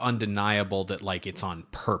sort of undeniable that, like, it's on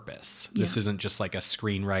purpose. This isn't just like a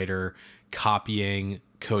screenwriter copying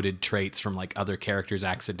coded traits from like other characters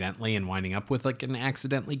accidentally and winding up with like an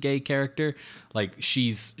accidentally gay character. Like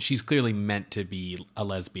she's clearly meant to be a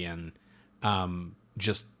lesbian.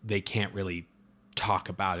 Just they can't really talk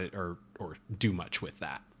about it or do much with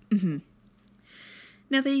that. Mm-hmm.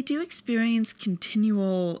 Now, they do experience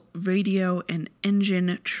continual radio and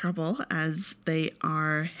engine trouble as they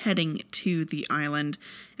are heading to the island,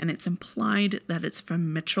 and it's implied that it's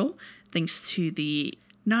from Mitchell, thanks to the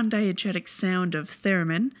non-diegetic sound of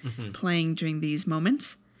theremin playing during these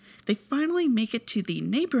moments. They finally make it to the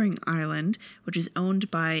neighboring island, which is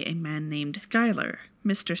owned by a man named Skylar,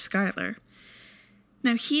 Mr. Skylar.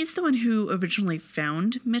 Now, he's the one who originally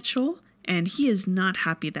found Mitchell, and he is not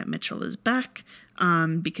happy that Mitchell is back,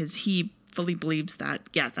 because he fully believes that,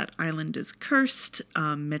 that island is cursed.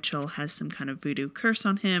 Mitchell has some kind of voodoo curse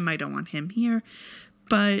on him. I don't want him here.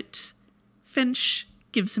 But Finch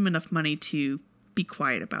gives him enough money to be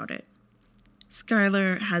quiet about it.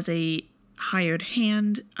 Skylar has a hired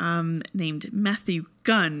hand named Matthew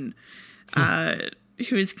Gunn,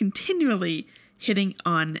 who is continually hitting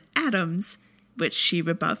on Adams, which she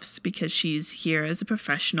rebuffs because she's here as a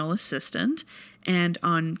professional assistant, and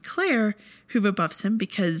on Claire, who rebuffs him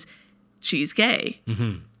because she's gay.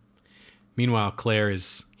 Mm-hmm. Meanwhile, Claire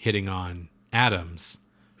is hitting on Adams,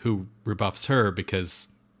 who rebuffs her because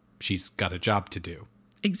she's got a job to do.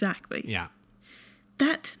 Exactly. Yeah.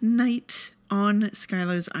 That night on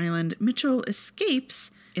Skylar's Island, Mitchell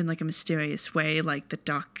escapes in like a mysterious way, like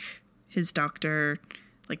his doctor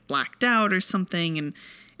like blacked out or something, and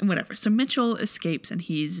whatever. So Mitchell escapes and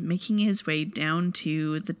he's making his way down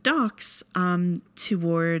to the docks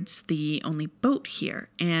towards the only boat here.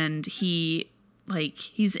 And he's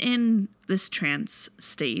in this trance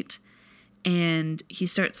state and he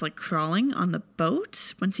starts like crawling on the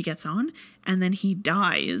boat once he gets on, and then he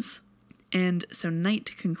dies. And so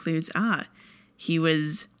night concludes, he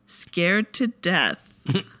was scared to death.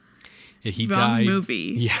 He Wrong died.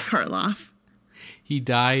 Movie, yeah. Karloff. He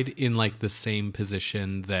died in like the same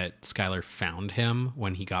position that Skylar found him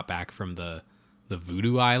when he got back from the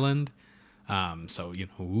voodoo island. So,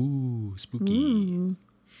 ooh, spooky. Ooh.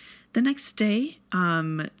 The next day,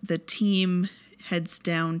 the team heads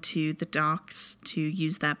down to the docks to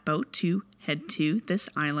use that boat to head to this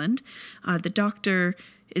island. The doctor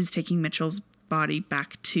is taking Mitchell's body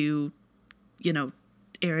back to,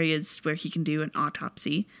 areas where he can do an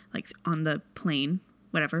autopsy, like on the plane,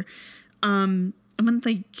 whatever. And when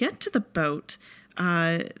they get to the boat,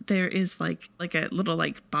 there is like a little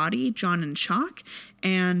like body, John in shock,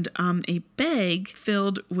 and a bag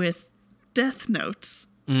filled with death notes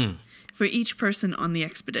for each person on the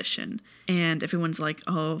expedition. And everyone's like,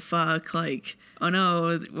 oh fuck, like, oh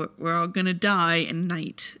no, we're all gonna die. And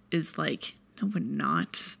Knight is like, no, we're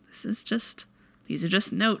not. These are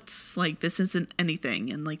just notes. Like, this isn't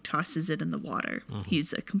anything, and like tosses it in the water. Mm-hmm.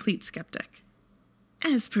 He's a complete skeptic.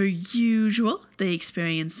 As per usual, they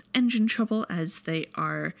experience engine trouble as they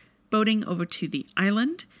are boating over to the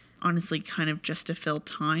island. Honestly, kind of just to fill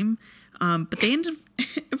time. But they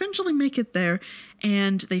eventually make it there,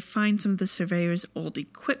 and they find some of the surveyor's old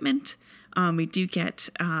equipment. We do get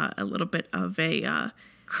a little bit of a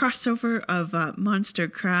crossover of monster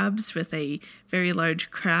crabs with a very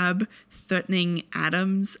large crab threatening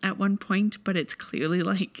Adams at one point, but it's clearly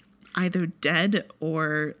like either dead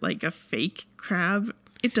or like a fake crab.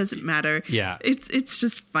 It doesn't matter. Yeah. It's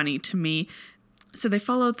just funny to me. So they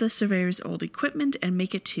follow the surveyor's old equipment and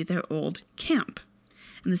make it to their old camp.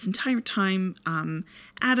 And this entire time,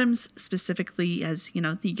 Adams, specifically as,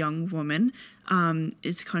 the young woman,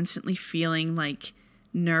 is constantly feeling like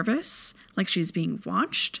nervous, like she's being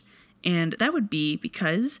watched. And that would be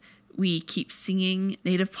because we keep seeing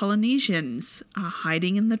native Polynesians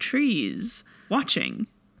hiding in the trees, watching.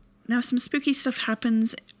 Now, some spooky stuff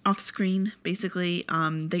happens off screen. Basically,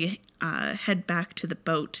 they head back to the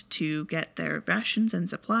boat to get their rations and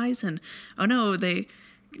supplies, and oh no, they've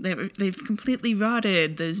completely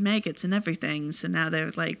rotted. There's maggots and everything. So now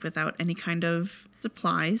they're like without any kind of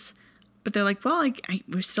supplies. But they're like, well,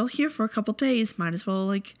 we're still here for a couple days. Might as well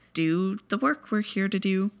like do the work we're here to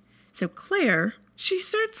do. So Claire, she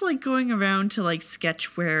starts like going around to like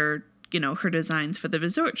sketch where her designs for the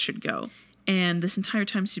resort should go. And this entire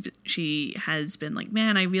time she has been like,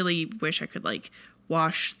 man, I really wish I could like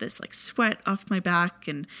wash this like sweat off my back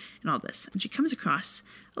and all this. And she comes across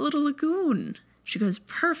a little lagoon. She goes,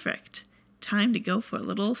 perfect. Time to go for a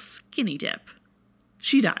little skinny dip.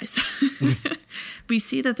 She dies. We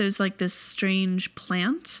see that there's like this strange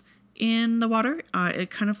plant in the water. It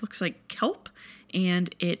kind of looks like kelp,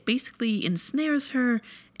 and it basically ensnares her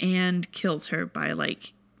and kills her by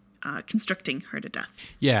like constricting her to death.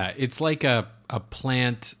 Yeah, it's like a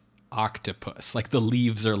plant octopus. Like the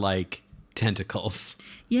leaves are like tentacles.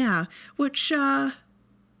 Yeah, which,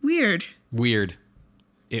 weird. Weird.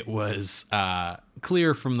 It was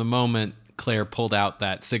clear from the moment Claire pulled out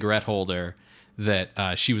that cigarette holder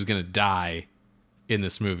that she was going to die in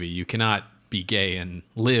this movie. You cannot be gay and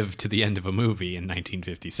live to the end of a movie in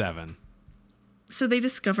 1957. So they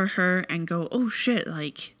discover her and go, oh shit,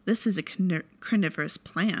 like, this is a carnivorous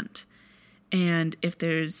plant. And if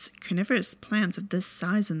there's carnivorous plants of this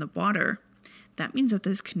size in the water, that means that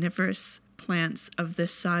there's carnivorous plants of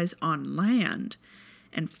this size on land.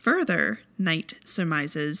 And further, Knight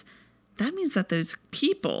surmises, that means that there's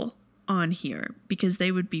people on here because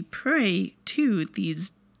they would be prey to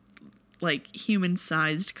these, like,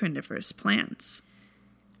 human-sized carnivorous plants.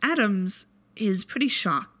 Adams is pretty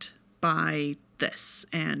shocked by this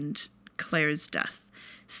and Claire's death.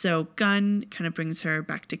 So Gunn kind of brings her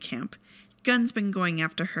back to camp. Gunn's been going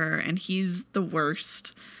after her, and he's the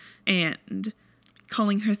worst, and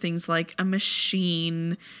calling her things like a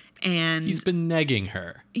machine, and he's been negging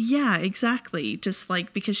her. Yeah, exactly. Just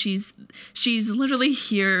like, because she's literally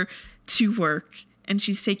here to work, and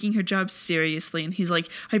she's taking her job seriously, and he's like,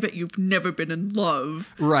 I bet you've never been in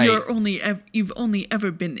love. Right. You've only ever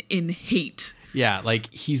been in hate. Yeah,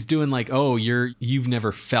 like he's doing like, oh, you've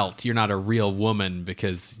never felt. You're not a real woman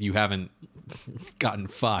because you haven't gotten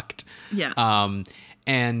fucked. Yeah.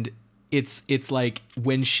 And it's like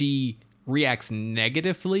when she reacts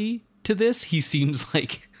negatively to this, he seems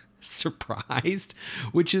like surprised,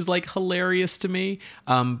 which is like hilarious to me.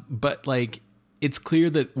 But like it's clear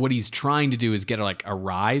that what he's trying to do is get like a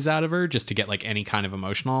rise out of her just to get like any kind of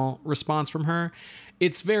emotional response from her.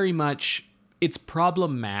 It's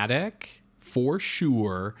problematic for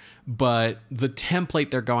sure, but the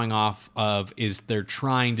template they're going off of is they're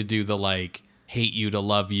trying to do the like hate you to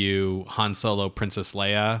love you Han Solo Princess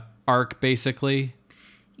Leia arc, basically.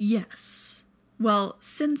 Yes. Well,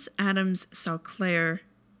 since Adams saw Claire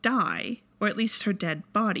die, or at least her dead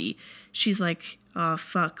body, she's like, oh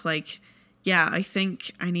fuck, like, yeah, I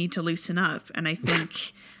think I need to loosen up, and I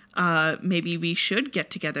think maybe we should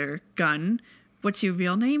get together, Gunn. What's your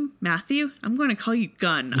real name? Matthew? I'm going to call you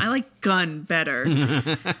Gunn. I like Gunn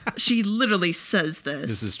better. She literally says this.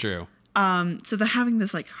 This is true. So they're having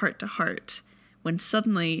this like heart to heart when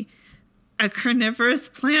suddenly a carnivorous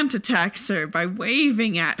plant attacks her by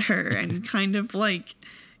waving at her and kind of like,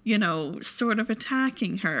 you know, sort of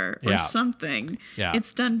attacking her or something. Yeah.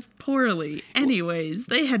 It's done poorly. Anyways,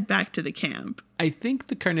 they head back to the camp. I think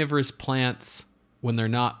the carnivorous plants, when they're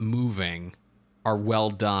not moving, are well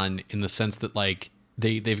done in the sense that like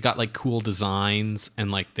they've got like cool designs and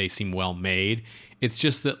like they seem well made. It's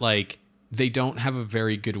just that like they don't have a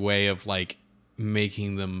very good way of like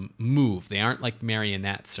making them move. They aren't like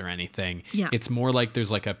marionettes or anything. Yeah. It's more like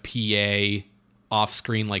there's like a PA off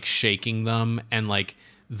screen like shaking them, and like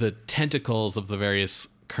the tentacles of the various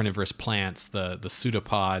carnivorous plants, the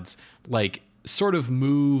pseudopods, like sort of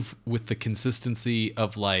move with the consistency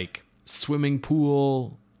of like swimming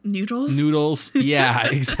pool noodles. Yeah,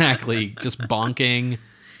 exactly. Just bonking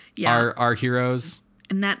our heroes.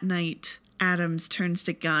 And that night, Adams turns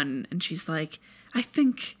to Gunn and she's like, I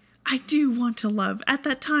think I do want to love. At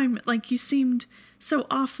that time, like, you seemed so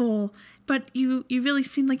awful, but you really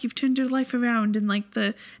seem like you've turned your life around in like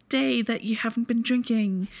the day that you haven't been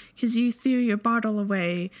drinking because you threw your bottle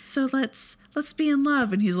away. So let's be in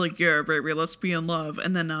love. And he's like, yeah, baby, let's be in love.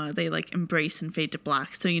 And then they like embrace and fade to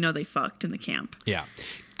black. So, you know, they fucked in the camp. Yeah.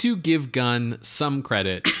 To give Gunn some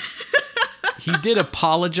credit, he did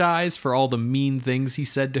apologize for all the mean things he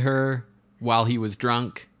said to her while he was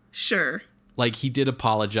drunk. Sure. Like, he did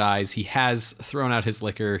apologize. He has thrown out his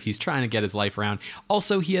liquor. He's trying to get his life around.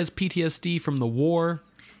 Also, he has PTSD from the war.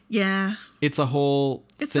 Yeah. It's a whole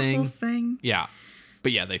thing. It's a whole thing. Yeah.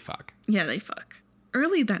 But yeah, they fuck. Yeah, they fuck.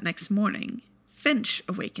 Early that next morning, Finch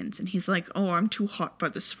awakens and he's like, oh, I'm too hot by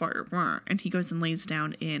this fire. And he goes and lays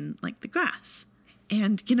down in like the grass.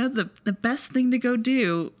 And, you know, the best thing to go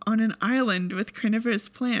do on an island with carnivorous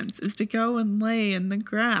plants is to go and lay in the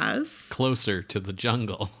grass. Closer to the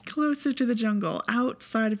jungle. Closer to the jungle,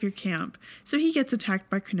 outside of your camp. So he gets attacked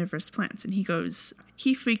by carnivorous plants and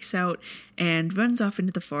he freaks out and runs off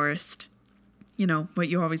into the forest. You know, what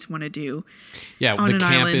you always want to do. Yeah, on the an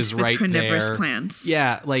camp island is with right carnivorous there. Plants.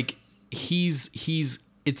 Yeah, like it's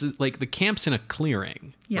like the camp's in a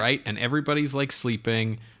clearing, right? And everybody's like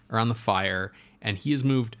sleeping around the fire. And he has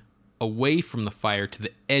moved away from the fire to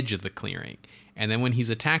the edge of the clearing. And then when he's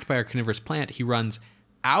attacked by a carnivorous plant, he runs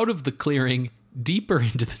out of the clearing deeper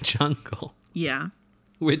into the jungle. Yeah.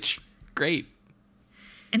 Which, great.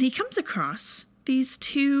 And he comes across these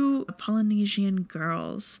two Polynesian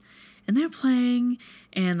girls, and they're playing,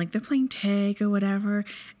 and like they're playing tag or whatever,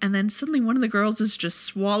 and then suddenly one of the girls is just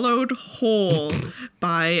swallowed whole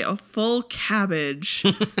by a full cabbage.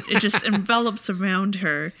 It just envelops around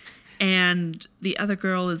her, and the other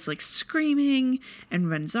girl is like screaming and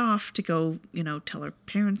runs off to go, tell her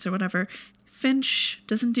parents or whatever. Finch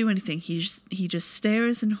doesn't do anything. He just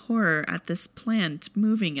stares in horror at this plant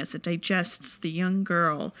moving as it digests the young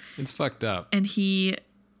girl. It's fucked up. And he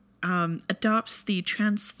adopts the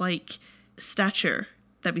trance-like stature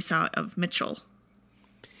that we saw of Mitchell.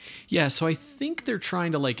 Yeah, so I think they're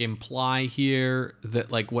trying to like imply here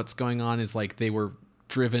that like what's going on is like they were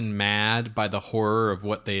driven mad by the horror of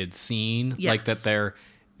what they had seen. Yes. Like that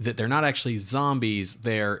they're not actually zombies,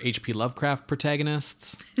 they're H.P. Lovecraft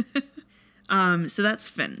protagonists. So that's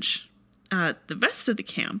Finch. The rest of the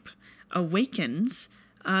camp awakens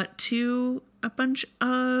to a bunch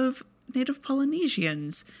of native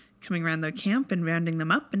Polynesians coming around their camp and rounding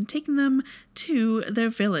them up and taking them to their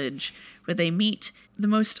village, where they meet the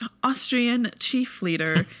most Austrian chief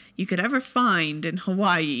leader you could ever find in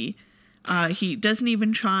Hawaii. He doesn't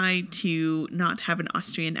even try to not have an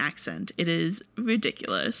Austrian accent. It is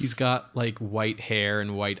ridiculous. He's got like white hair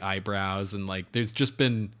and white eyebrows, and like there's just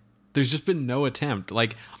been no attempt.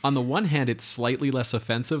 Like on the one hand, it's slightly less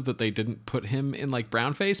offensive that they didn't put him in like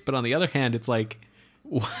brownface, but on the other hand, it's like,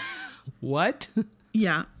 what?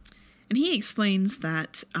 Yeah. And he explains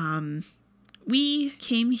that we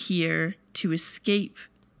came here to escape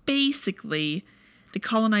basically the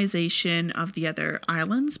colonization of the other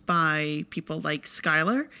islands by people like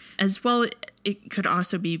Skylar, as well. It could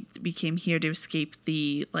also be we came here to escape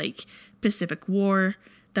the like Pacific War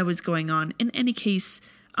that was going on. In any case,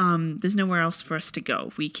 there's nowhere else for us to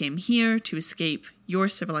go. We came here to escape your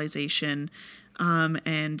civilization,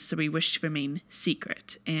 and so we wish to remain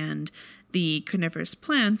secret. And the carnivorous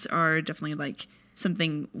plants are definitely like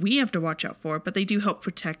something we have to watch out for, but they do help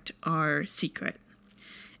protect our secret.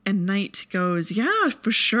 And Knight goes, yeah, for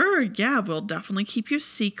sure. Yeah, we'll definitely keep your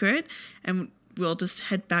secret, and we'll just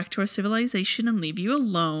head back to our civilization and leave you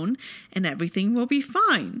alone, and everything will be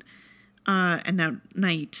fine. And now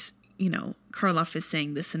Knight, Karloff is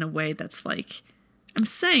saying this in a way that's like, I'm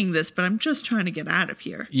saying this, but I'm just trying to get out of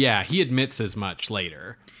here. Yeah, he admits as much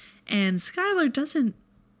later. And Skylar doesn't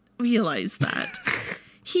realize that.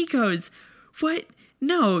 He goes, what?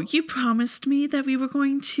 No, you promised me that we were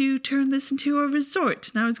going to turn this into a resort,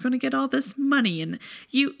 and I was going to get all this money, and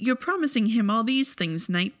you're promising him all these things,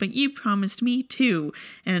 Knight, but you promised me too,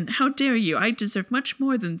 and how dare you? I deserve much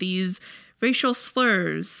more than these racial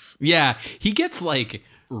slurs. Yeah, he gets like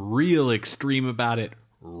real extreme about it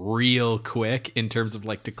real quick in terms of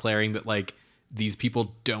like declaring that like these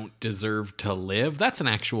people don't deserve to live. That's an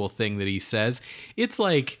actual thing that he says. It's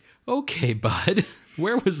like, okay, bud,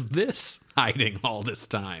 where was this hiding all this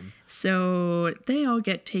time? So they all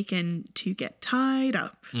get taken to get tied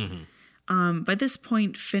up. Mm-hmm. By this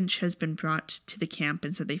point, Finch has been brought to the camp,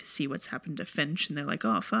 and so they see what's happened to Finch, and they're like,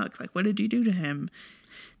 oh, fuck, like, what did you do to him?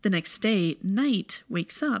 The next day, Knight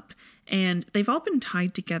wakes up, and they've all been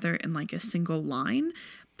tied together in like a single line,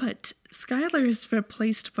 but Skylar is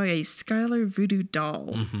replaced by a Skylar voodoo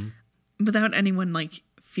doll, without anyone like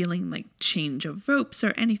feeling like change of ropes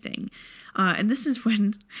or anything. And this is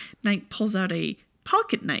when Knight pulls out a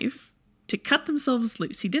pocket knife to cut themselves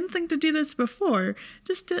loose. He didn't think to do this before,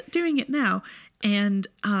 just doing it now. And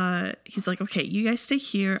he's like, okay, you guys stay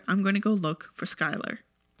here. I'm going to go look for Skylar.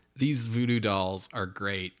 These voodoo dolls are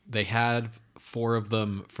great. They had 4 of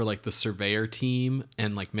them for like the surveyor team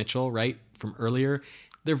and like Mitchell, right, from earlier.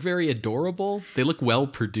 They're very adorable. They look well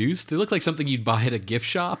produced. They look like something you'd buy at a gift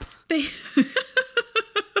shop. They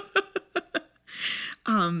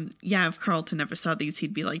yeah, if Carlton ever saw these,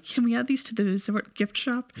 he'd be like, can we add these to the resort gift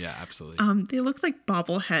shop? Yeah, absolutely. They look like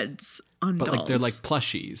bobbleheads on dolls. But like they're like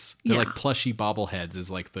plushies. They're like plushy bobbleheads is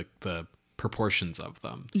like the proportions of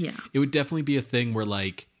them. Yeah. It would definitely be a thing where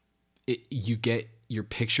like you get your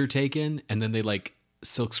picture taken and then they like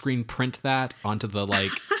silkscreen print that onto the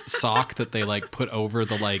like sock that they like put over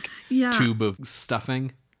the like tube of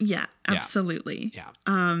stuffing. Yeah, absolutely. Yeah.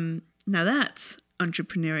 Now that's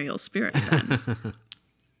entrepreneurial spirit then.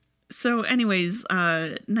 So anyways,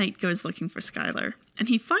 Knight goes looking for Skylar, and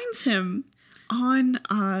he finds him on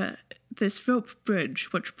this rope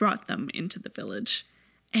bridge which brought them into the village.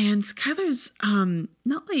 And Skylar's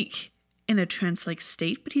not like in a trance-like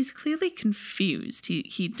state, but he's clearly confused.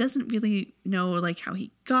 He doesn't really know like how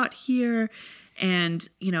he got here, and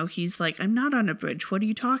he's like, I'm not on a bridge. What are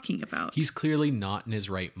you talking about? He's clearly not in his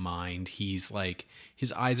right mind. He's like,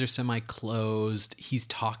 his eyes are semi-closed. He's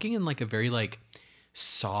talking in like a very like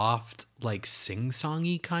soft, like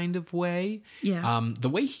sing-songy kind of way. Yeah. The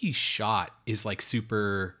way he's shot is like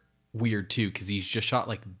super weird too, because he's just shot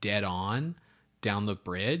like dead on down the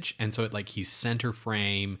bridge, and so it like he's center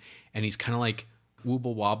frame, and he's kind of like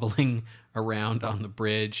wobble wobbling around on the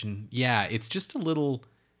bridge, and yeah, it's just a little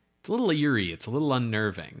eerie. It's a little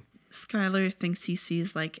unnerving. Skylar thinks he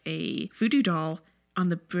sees like a voodoo doll on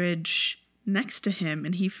the bridge next to him,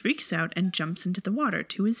 and he freaks out and jumps into the water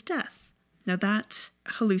to his death. Now that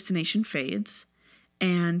hallucination fades,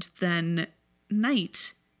 and then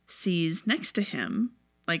Knight sees next to him,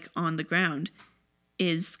 like on the ground,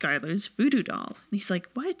 is Skylar's voodoo doll. And he's like,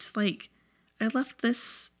 what? Like, I left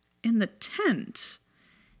this in the tent.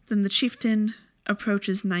 Then the chieftain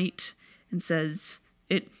approaches Knight and says,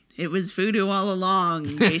 it was voodoo all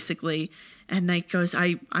along, basically. And Knight goes,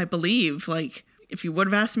 I believe. Like, if you would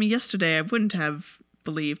have asked me yesterday, I wouldn't have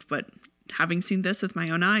believed. But having seen this with my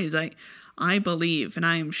own eyes, I believe. And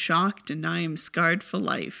I am shocked and I am scarred for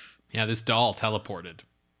life. Yeah, this doll teleported.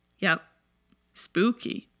 Yep.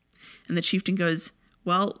 Spooky. And the chieftain goes,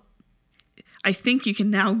 well, I think you can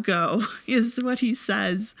now go, is what he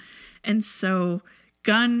says. And so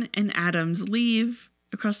Gunn and Adams leave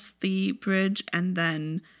across the bridge, and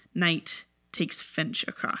then Knight takes Finch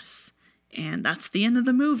across. And that's the end of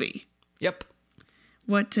the movie. Yep.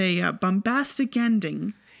 What a bombastic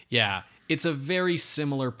ending. Yeah, it's a very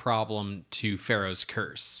similar problem to Pharaoh's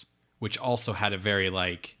Curse, which also had a very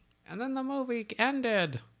like, and then the movie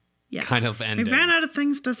ended kind of ending. I ran out of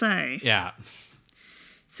things to say. Yeah.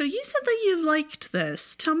 So you said that you liked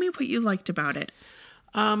this. Tell me what you liked about it.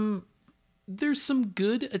 There's some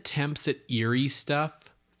good attempts at eerie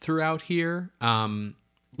stuff throughout here.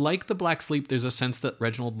 Like The Black Sleep, there's a sense that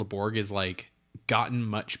Reginald LeBorg is like gotten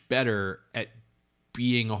much better at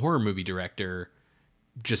being a horror movie director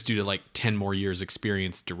just due to like 10 more years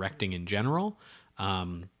experience directing in general.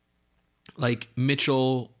 Like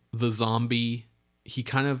Mitchell, the zombie, he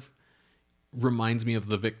kind of reminds me of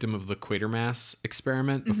the victim of the Quatermass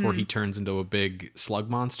experiment before he turns into a big slug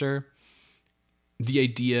monster. The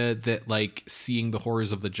idea that like seeing the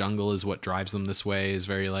horrors of the jungle is what drives them this way is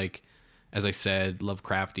very like, as I said,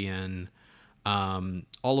 Lovecraftian.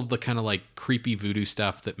 All of the kind of like creepy voodoo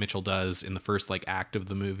stuff that Mitchell does in the first like act of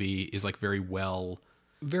the movie is like very well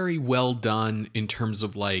done in terms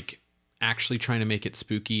of like actually trying to make it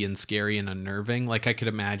spooky and scary and unnerving. Like I could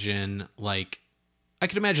imagine like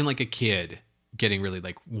a kid getting really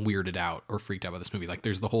like weirded out or freaked out by this movie. Like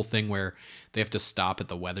there's the whole thing where they have to stop at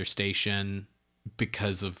the weather station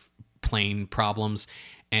because of plane problems,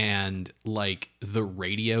 and like the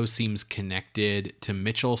radio seems connected to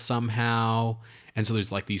Mitchell somehow, and so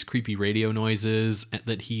there's like these creepy radio noises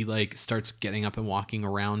that he like starts getting up and walking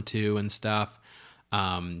around to and stuff.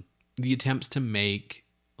 The attempts to make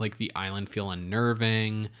like the island feel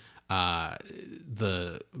unnerving,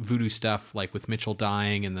 the voodoo stuff like with Mitchell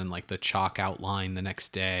dying and then like the chalk outline the next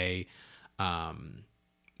day,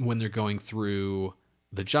 when they're going through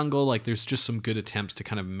the jungle, like there's just some good attempts to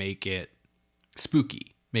kind of make it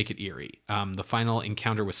spooky, make it eerie. The final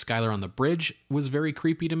encounter with Skylar on the bridge was very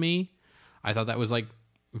creepy to me. I thought that was like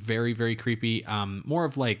very, very creepy. More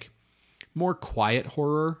of like more quiet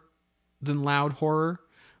horror than loud horror,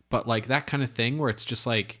 but like that kind of thing where it's just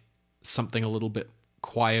like something a little bit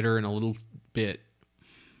quieter and a little bit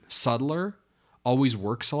subtler always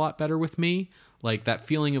works a lot better with me. Like that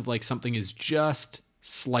feeling of like something is just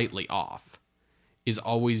slightly off is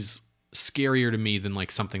always scarier to me than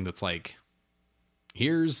like something that's like,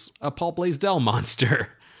 here's a Paul Blaisdell monster.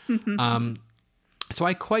 So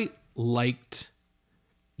I quite liked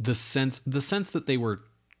the sense that they were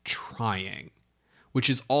trying, which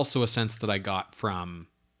is also a sense that I got from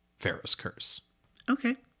Pharaoh's Curse.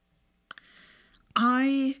 Okay.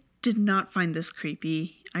 I did not find this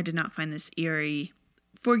creepy. I did not find this eerie.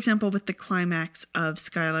 For example, with the climax of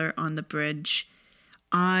Skylar on the bridge,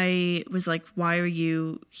 I was like, why are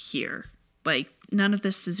you here? Like, none of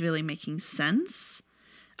this is really making sense.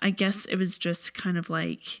 I guess it was just kind of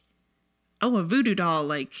like, oh, a voodoo doll.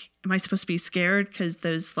 Like, am I supposed to be scared because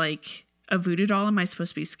there's like a voodoo doll? Am I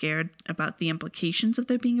supposed to be scared about the implications of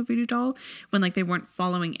there being a voodoo doll? When like they weren't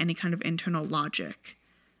following any kind of internal logic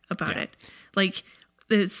about it. Like,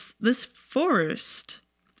 this forest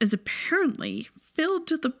is apparently filled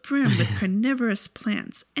to the brim with carnivorous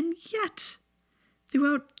plants. And yet,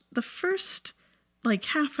 throughout the first like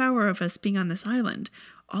half hour of us being on this island,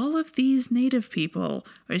 all of these native people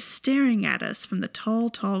are staring at us from the tall,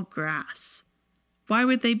 tall grass. Why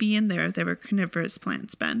would they be in there if they were carnivorous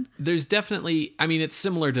plants, Ben? There's definitely, I mean, it's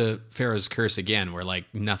similar to Pharaoh's Curse again, where like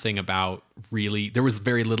nothing about really, there was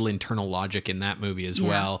very little internal logic in that movie as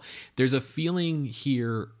well. There's a feeling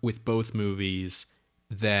here with both movies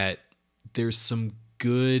that there's some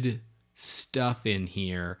good stuff in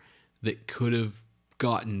here that could have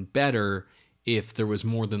gotten better if there was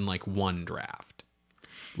more than like one draft.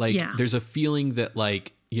 Like there's a feeling that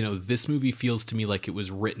like, you know, this movie feels to me like it was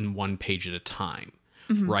written one page at a time,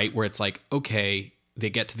 right? Where it's like, okay, they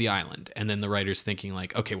get to the island and then the writer's thinking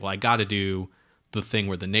like, okay, well, I got to do the thing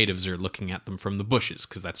where the natives are looking at them from the bushes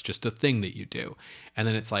because that's just a thing that you do. And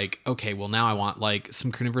then it's like, okay, well, now I want like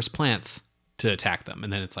some carnivorous plants to attack them.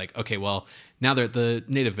 And then it's like, okay, well, now they're at the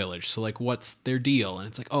native village. So like, what's their deal? And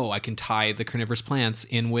it's like, oh, I can tie the carnivorous plants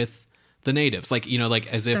in with the natives. Like, you know,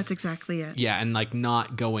 like as if... That's exactly it. Yeah, and like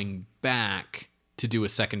not going back to do a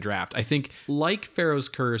second draft. I think like Pharaoh's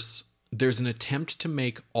Curse, there's an attempt to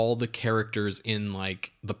make all the characters in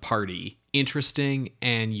like the party interesting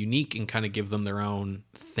and unique and kind of give them their own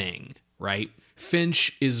thing, right?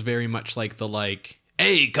 Finch is very much like the like,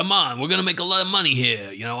 hey, come on, we're gonna make a lot of money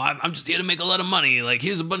here. You know, I'm just here to make a lot of money. Like,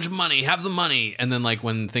 here's a bunch of money, have the money. And then like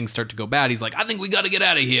when things start to go bad, he's like, I think we got to get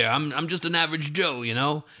out of here. I'm just an average Joe, you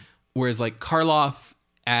know? Whereas like Karloff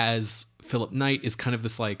as Philip Knight is kind of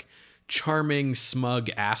this like charming, smug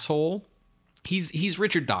asshole. He's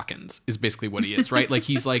Richard Dawkins is basically what he is, right? Like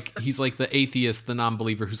he's like the atheist, the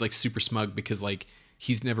non-believer who's like super smug because like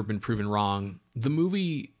he's never been proven wrong. The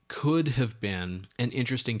movie could have been an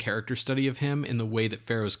interesting character study of him in the way that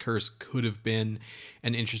Pharaoh's Curse could have been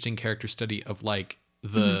an interesting character study of like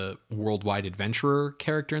the worldwide adventurer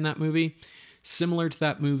character in that movie. Similar to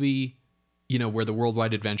that movie, you know, where the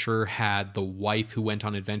worldwide adventurer had the wife who went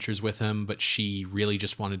on adventures with him, but she really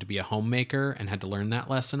just wanted to be a homemaker and had to learn that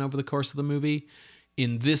lesson over the course of the movie.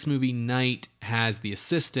 In this movie, Knight has the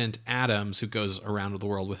assistant, Adams, who goes around the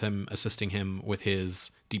world with him, assisting him with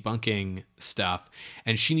his debunking stuff.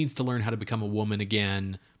 And she needs to learn how to become a woman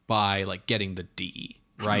again by, like, getting the D,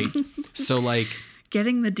 right? So, like...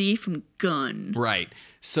 Getting the D from Gunn. Right.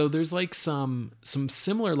 So there's, like, some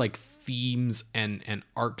similar, like, themes and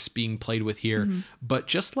arcs being played with here. But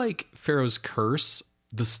just like Pharaoh's Curse,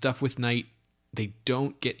 the stuff with Knight, they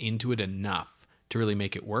don't get into it enough to really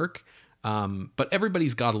make it work. But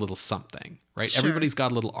everybody's got a little something, right? Sure. Everybody's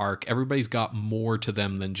got a little arc. Everybody's got more to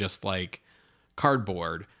them than just like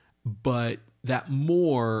cardboard. But that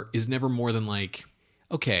more is never more than like,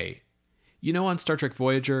 okay, you know, on Star Trek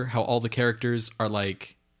Voyager, how all the characters are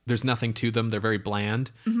like, there's nothing to them. They're very bland,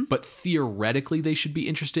 but theoretically they should be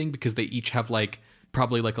interesting because they each have like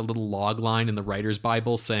probably like a little log line in the writer's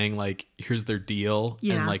Bible saying like, here's their deal.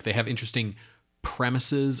 Yeah. And like they have interesting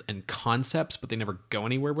premises and concepts, but they never go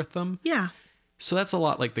anywhere with them. Yeah. So that's a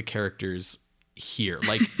lot like the characters here.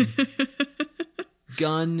 Like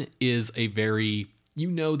Gunn is a very, you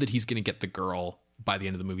know that he's going to get the girl by the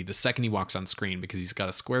end of the movie the second he walks on screen because he's got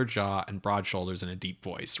a square jaw and broad shoulders and a deep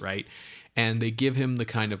voice, right? And they give him the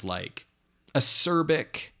kind of like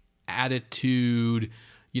acerbic attitude,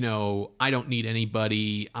 you know, I don't need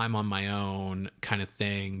anybody, I'm on my own kind of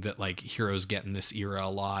thing that like heroes get in this era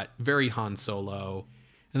a lot. Very Han Solo.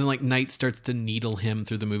 And then like Knight starts to needle him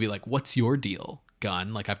through the movie like, what's your deal,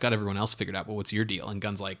 Gunn? Like, I've got everyone else figured out, but what's your deal? And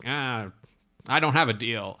Gunn's like, I don't have a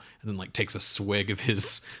deal. And then like takes a swig of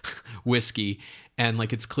his whiskey. And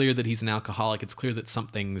like, it's clear that he's an alcoholic. It's clear that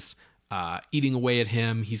something's eating away at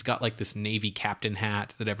him. He's got like this Navy captain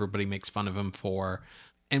hat that everybody makes fun of him for.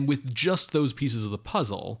 And with just those pieces of the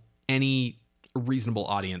puzzle, any reasonable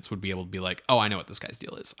audience would be able to be like, oh, I know what this guy's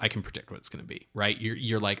deal is. I can predict what it's going to be, right?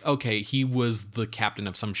 You're like, okay, he was the captain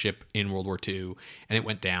of some ship in World War II and it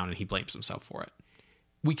went down and he blames himself for it.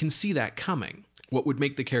 We can see that coming. What would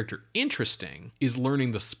make the character interesting is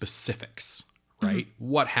learning the specifics, right?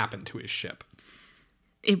 What happened to his ship?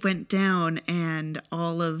 It went down and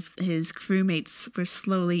all of his crewmates were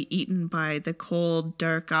slowly eaten by the cold,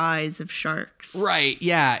 dark eyes of sharks. Right.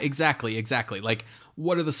 Yeah, exactly. Like,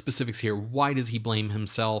 what are the specifics here? Why does he blame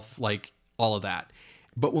himself? Like, all of that.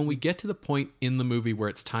 But when we get to the point in the movie where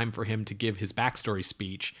it's time for him to give his backstory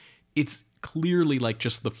speech, it's clearly like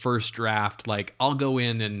just the first draft, like, I'll go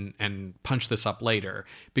in and punch this up later.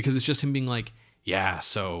 Because it's just him being like, yeah,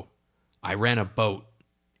 so I ran a boat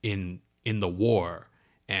in the war.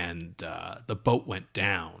 And the boat went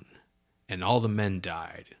down, and all the men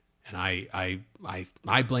died, and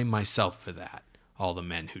I blame myself for that. All the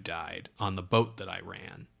men who died on the boat that I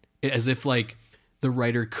ran, as if like the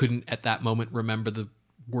writer couldn't at that moment remember the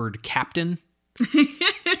word captain.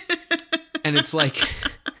 And it's like,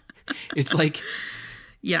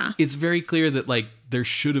 yeah, it's very clear that like there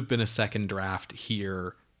should have been a second draft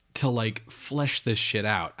here to like flesh this shit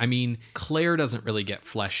out. I mean, Claire doesn't really get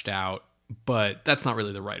fleshed out, but that's not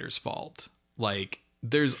really the writer's fault. Like,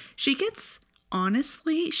 she gets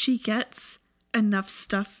enough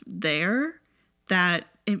stuff there that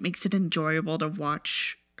it makes it enjoyable to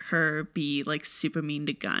watch her be like super mean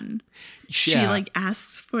to Gunn. Yeah. She like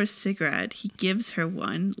asks for a cigarette. He gives her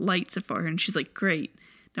one, lights it for her, and she's like, great,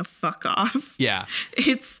 now fuck off. Yeah.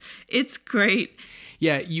 It's great.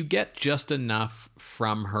 Yeah, you get just enough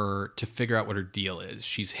from her to figure out what her deal is.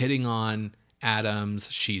 She's hitting on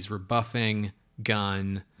Adams. She's rebuffing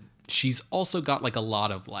Gunn. She's also got like a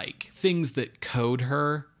lot of like things that code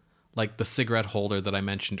her, like the cigarette holder that I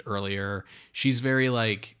mentioned earlier. She's very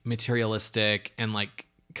like materialistic and like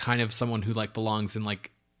kind of someone who like belongs in like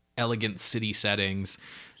elegant city settings.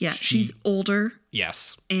 Yeah, she's older.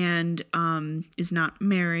 Yes. And is not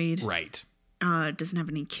married. Right. Doesn't have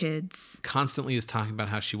any kids. Constantly is talking about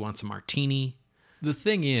how she wants a martini. The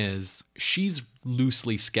thing is, she's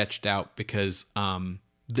loosely sketched out because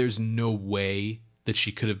there's no way that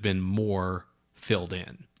she could have been more filled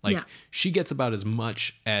in. Like, she gets about as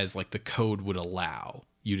much as like the code would allow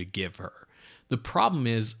you to give her. The problem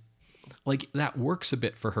is, like, that works a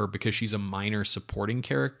bit for her because she's a minor supporting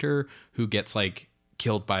character who gets like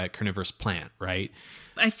killed by a carnivorous plant, right?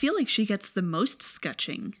 I feel like she gets the most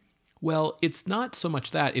sketching. Well, it's not so much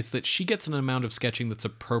that. It's that she gets an amount of sketching that's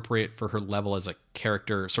appropriate for her level as a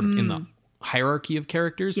character, sort of in the hierarchy of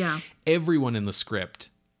characters. Yeah. Everyone in the script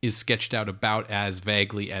is sketched out about as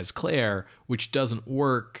vaguely as Claire, which doesn't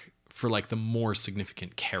work for like the more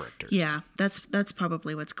significant characters. Yeah, that's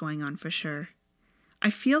probably what's going on for sure. I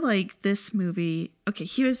feel like this movie... Okay,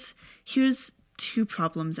 here's two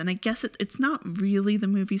problems, and I guess it's not really the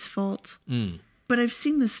movie's fault. But I've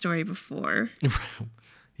seen this story before.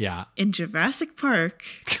 Yeah. In Jurassic Park.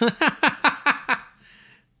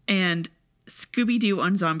 And Scooby-Doo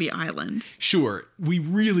on Zombie Island. Sure. We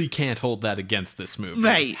really can't hold that against this movie.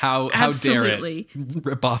 Right. How dare it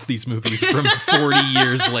rip off these movies from 40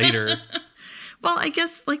 years later. Well, I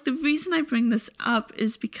guess like the reason I bring this up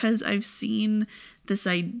is because I've seen this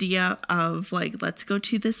idea of like, let's go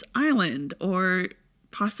to this island or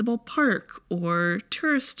possible park or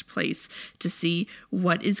tourist place to see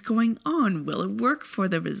what is going on. Will it work for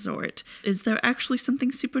the resort? Is there actually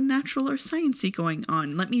something supernatural or sciencey going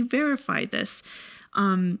on? Let me verify this.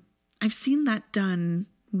 I've seen that done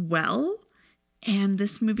well, and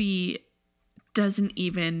this movie doesn't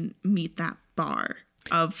even meet that bar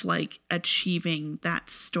of like achieving that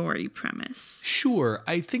story premise. Sure.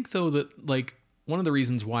 I think though that like one of the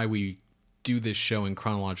reasons why we do this show in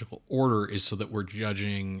chronological order is so that we're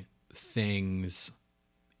judging things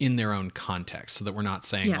in their own context, so that we're not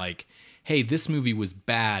saying like, hey, this movie was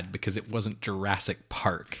bad because it wasn't Jurassic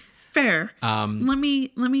Park. Fair. Let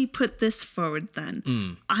me put this forward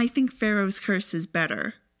then. I think Pharaoh's Curse is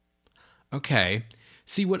better. Okay.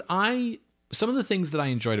 See, some of the things that I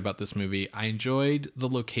enjoyed about this movie, I enjoyed the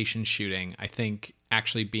location shooting. I think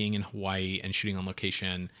actually being in Hawaii and shooting on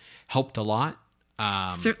location helped a lot.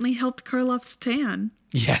 Certainly helped Karloff's tan.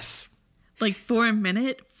 Yes. Like for a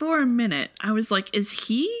minute, I was like, is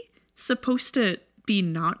he supposed to be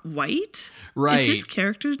not white? Right. Is his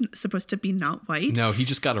character supposed to be not white? No, he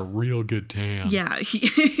just got a real good tan. Yeah.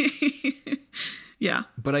 Yeah.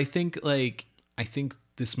 But I think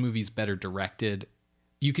this movie's better directed.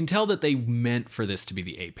 You can tell that they meant for this to be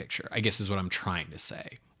the A picture, I guess is what I'm trying to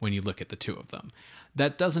say when you look at the two of them.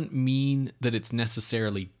 That doesn't mean that it's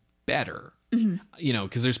necessarily better. You know,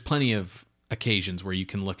 because there's plenty of occasions where you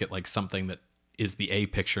can look at like something that is the A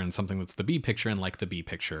picture and something that's the B picture and like the B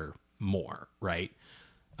picture more, right?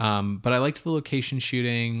 But I liked the location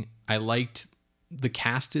shooting. I liked the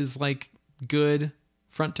cast is like good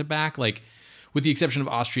front to back, like with the exception of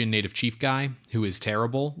Austrian native chief guy who is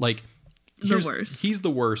terrible. Like the worst. He's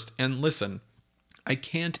the worst. And listen, I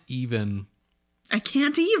can't even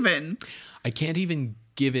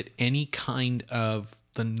give it any kind of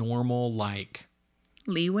the normal like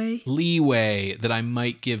leeway that I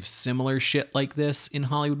might give similar shit like this in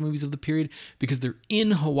Hollywood movies of the period, because they're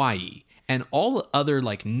in Hawaii and all the other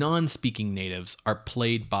like non-speaking natives are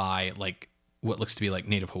played by like what looks to be like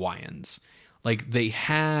native Hawaiians. Like they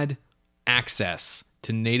had access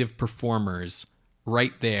to native performers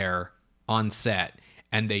right there on set,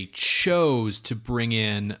 and they chose to bring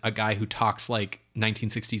in a guy who talks like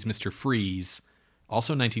 1960s Mr. Freeze,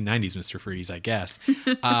 also 1990s Mr. Freeze, I guess,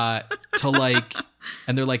 to like,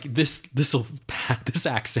 and they're like, this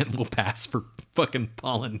accent will pass for fucking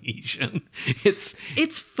Polynesian.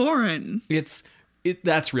 It's foreign.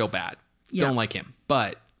 That's real bad. Yeah. Don't like him.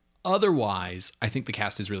 But Otherwise, I think the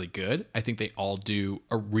cast is really good. I think they all do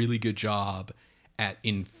a really good job at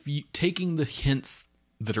taking the hints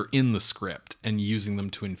that are in the script and using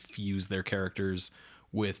them to infuse their characters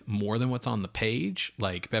with more than what's on the page.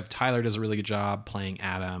 Like Bev Tyler does a really good job playing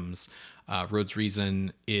Adams. Rhodes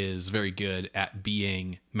Reason is very good at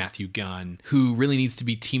being Matthew Gunn, who really needs to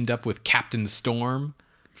be teamed up with Captain Storm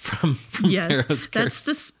from yes, Pharaoh's that's Curse.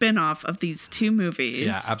 the spin-off of these two movies.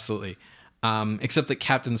 Yeah, absolutely. Except that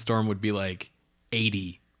Captain Storm would be like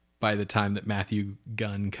 80 by the time that Matthew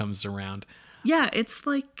Gunn comes around. Yeah, it's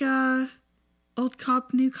like old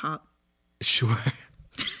cop, new cop. Sure.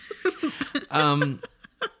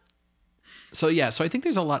 So I think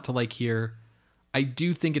there's a lot to like here. I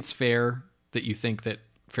do think it's fair that you think that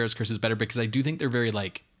Pharaoh's Curse is better because I do think they're very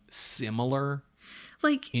like similar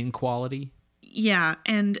Like in quality. yeah,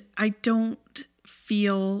 and I don't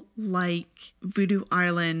feel like Voodoo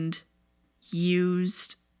Island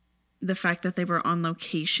used the fact that they were on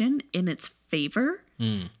location in its favor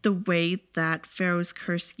the way that Pharaoh's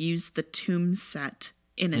Curse used the tomb set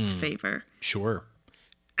in its favor. Sure.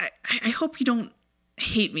 I hope you don't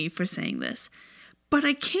hate me for saying this, but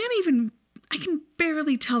I can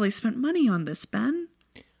barely tell they spent money on this, Ben.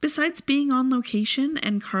 Besides being on location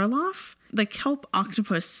and Karloff, the kelp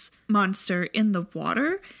octopus monster in the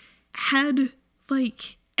water had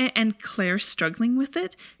like, and Claire struggling with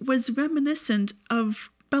it was reminiscent of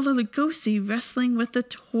Bela Lugosi wrestling with the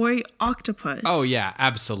toy octopus. Oh yeah,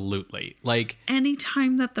 absolutely. Like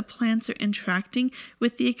Anytime that the plants are interacting,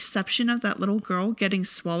 with the exception of that little girl getting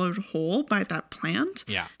swallowed whole by that plant,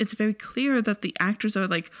 Yeah. it's very clear that the actors are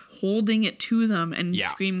like holding it to them and Yeah.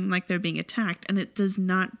 screaming like they're being attacked, and it does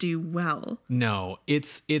not do well. no,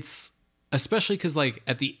 it's especially because like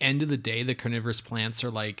at the end of the day, the carnivorous plants are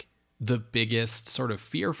like the biggest sort of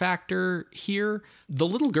fear factor here. The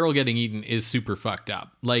little girl getting eaten is super fucked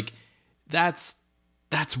up. Like that's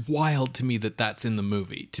wild to me that that's in the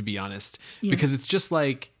movie, to be honest, because it's just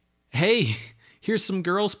like, hey, here's some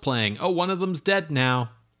girls playing. Oh, one of them's dead now.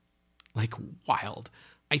 Like wild.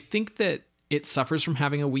 I think that it suffers from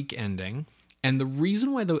having a weak ending. And the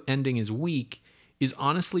reason why the ending is weak is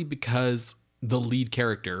honestly because the lead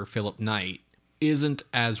character, Philip Knight, isn't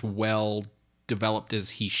as well developed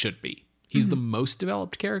as he should be. He's the most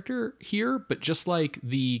developed character here, but just like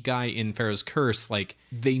the guy in Pharaoh's Curse, like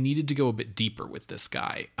they needed to go a bit deeper with this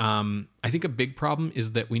guy. I think a big problem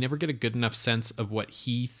is that we never get a good enough sense of what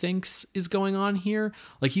he thinks is going on here.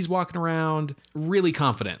 Like he's walking around really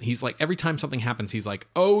confident. He's like, every time something happens, he's like,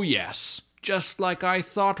 oh yes, just like I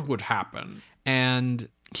thought would happen. And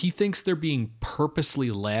he thinks they're being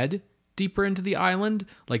purposely led deeper into the island,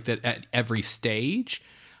 like that at every stage,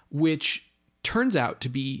 which turns out to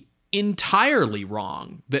be entirely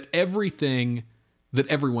wrong. That everything that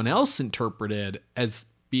everyone else interpreted as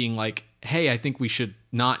being like, hey, I think we should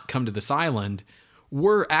not come to this island,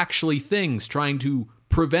 were actually things trying to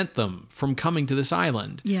prevent them from coming to this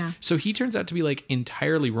island. Yeah. So he turns out to be like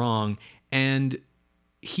entirely wrong, and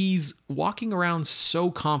he's walking around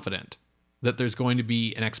so confident that there's going to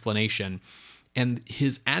be an explanation. And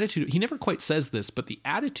his attitude, he never quite says this, but the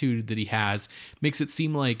attitude that he has makes it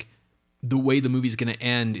seem like the way the movie's going to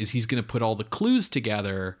end is he's going to put all the clues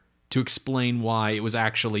together to explain why it was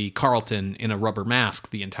actually Carlton in a rubber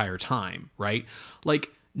mask the entire time, right?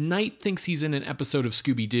 Like, Knight thinks he's in an episode of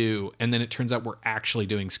Scooby-Doo, and then it turns out we're actually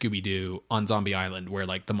doing Scooby-Doo on Zombie Island, where,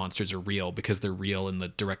 like, the monsters are real because they're real in the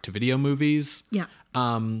direct-to-video movies. Yeah.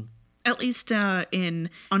 At least on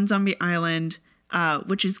Zombie Island,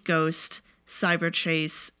 which is Ghost, Cyber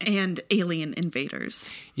Chase, and Alien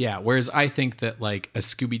Invaders. Yeah, whereas I think that like a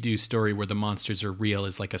Scooby-Doo story where the monsters are real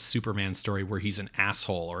is like a Superman story where he's an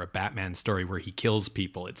asshole, or a Batman story where he kills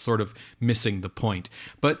people. It's sort of missing the point.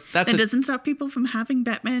 But It doesn't stop people from having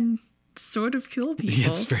Batman sort of kill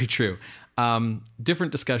people. It's very true.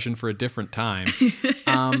 Different discussion for a different time.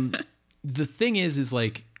 The thing is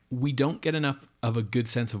like, we don't get enough of a good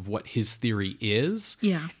sense of what his theory is.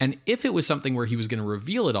 Yeah. And if it was something where he was going to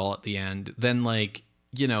reveal it all at the end, then like,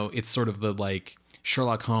 you know, it's sort of the like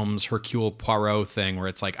Sherlock Holmes, Hercule Poirot thing where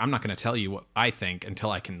it's like, I'm not going to tell you what I think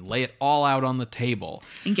until I can lay it all out on the table.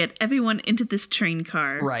 And get everyone into this train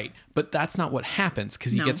car. Right. But that's not what happens,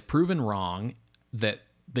 because he gets proven wrong that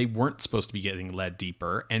they weren't supposed to be getting led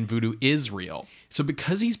deeper, and voodoo is real. So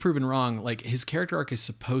because he's proven wrong, like his character arc is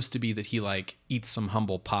supposed to be that he like eats some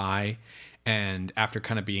humble pie, and after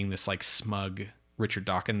kind of being this like smug Richard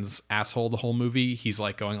Dawkins asshole the whole movie, he's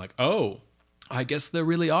like going like, oh, I guess there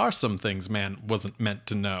really are some things man wasn't meant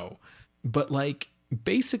to know. But like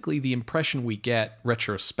basically the impression we get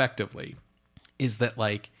retrospectively is that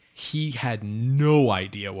like he had no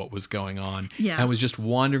idea what was going on and was just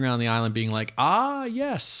wandering around the island being like,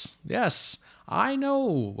 yes, I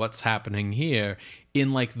know what's happening here,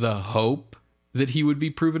 in like the hope that he would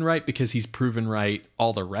be proven right because he's proven right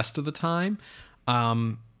all the rest of the time.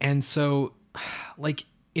 And so like,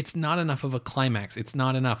 it's not enough of a climax. It's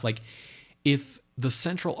not enough. Like, if the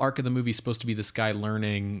central arc of the movie is supposed to be this guy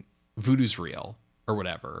learning voodoo's real or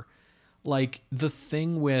whatever, like the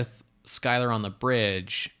thing with Skylar on the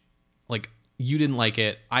bridge, like, you didn't like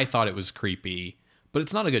it. I thought it was creepy, but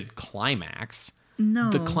it's not a good climax. No.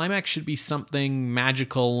 The climax should be something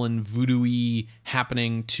magical and voodoo-y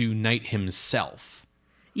happening to Knight himself.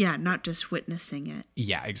 Yeah, not just witnessing it.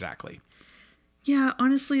 Yeah, exactly. Yeah,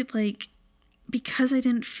 honestly, like, because I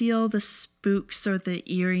didn't feel the spooks or the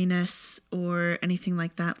eeriness or anything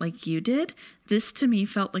like that like you did, this to me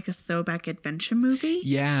felt like a throwback adventure movie.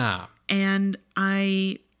 Yeah. And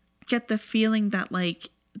I get the feeling that, like,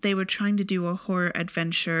 they were trying to do a horror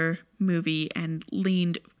adventure movie and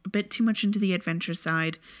leaned a bit too much into the adventure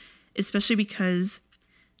side, especially because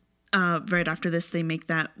right after this, they make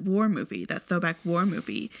that war movie, that throwback war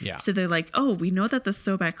movie. Yeah. So they're like, oh, we know that the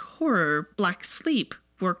throwback horror, Black Sleep,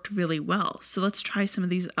 worked really well. So let's try some of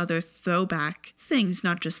these other throwback things,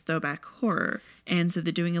 not just throwback horror. And so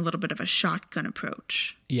they're doing a little bit of a shotgun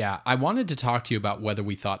approach. Yeah. I wanted to talk to you about whether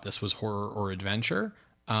we thought this was horror or adventure,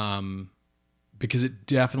 because it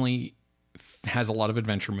definitely has a lot of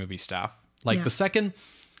adventure movie stuff. Like the second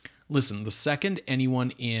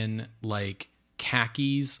anyone in like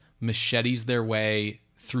khakis machetes their way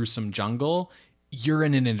through some jungle, you're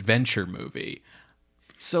in an adventure movie.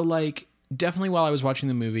 So like, definitely while I was watching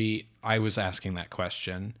the movie, I was asking that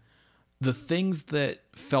question. The things that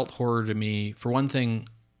felt horror to me, for one thing,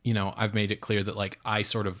 you know, I've made it clear that like I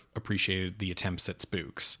sort of appreciated the attempts at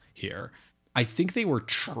spooks here. I think they were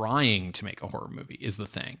trying to make a horror movie is the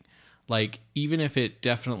thing. Like, even if it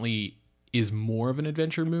definitely is more of an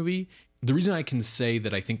adventure movie, the reason I can say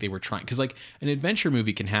that I think they were trying, because like an adventure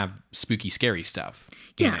movie can have spooky, scary stuff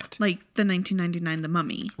in it. Like the 1999 The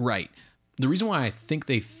Mummy. Right. The reason why I think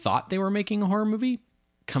they thought they were making a horror movie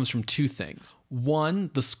comes from two things.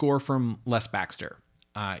 One, the score from Les Baxter.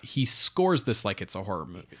 He scores this like it's a horror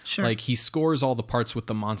movie. Sure. Like he scores all the parts with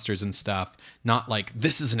the monsters and stuff. Not like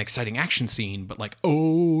this is an exciting action scene, but like,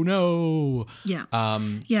 oh no. Yeah.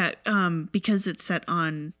 Because it's set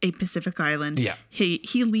on a Pacific island. Yeah.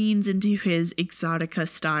 He leans into his exotica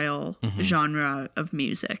style genre of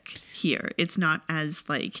music here. It's not as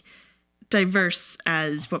like diverse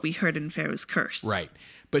as what we heard in Pharaoh's Curse. Right.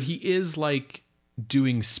 But he is like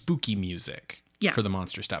doing spooky music for the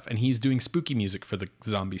monster stuff. And he's doing spooky music for the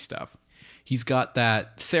zombie stuff. He's got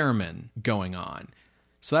that theremin going on.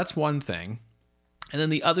 So that's one thing. And then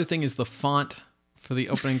the other thing is the font for the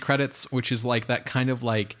opening credits, which is like that kind of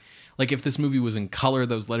like if this movie was in color,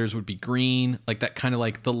 those letters would be green. Like that kind of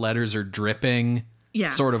like the letters are dripping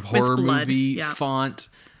sort of horror movie font.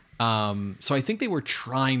 So I think they were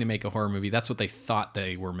trying to make a horror movie. That's what they thought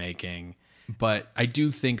they were making. But I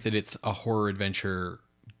do think that it's a horror adventure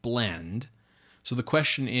blend. So the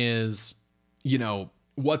question is, you know,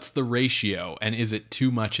 what's the ratio, and is it too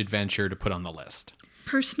much adventure to put on the list?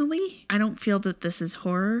 Personally, I don't feel that this is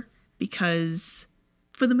horror because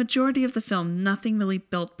for the majority of the film, nothing really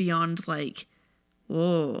built beyond like,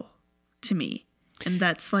 oh, to me. And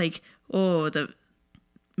that's like, oh, the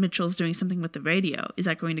Mitchell's doing something with the radio. Is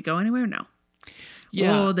that going to go anywhere? No.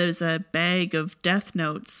 Yeah. Oh, there's a bag of death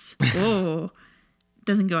notes. Oh,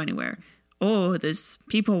 doesn't go anywhere. Oh, there's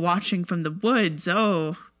people watching from the woods.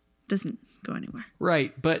 Oh, doesn't go anywhere.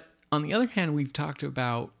 Right. But on the other hand, we've talked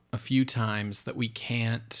about a few times that we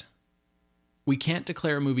can't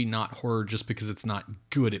declare a movie not horror just because it's not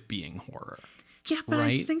good at being horror. Yeah, but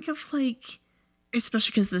I think of like,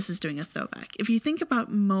 especially because this is doing a throwback. If you think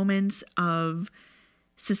about moments of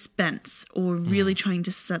suspense or really trying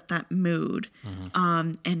to set that mood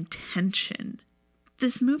and tension,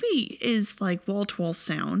 this movie is like wall-to-wall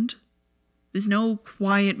sound. There's no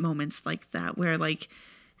quiet moments like that where like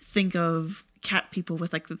think of cat people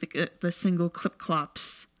with like the single clip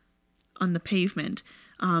clops on the pavement.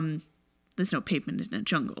 There's no pavement in a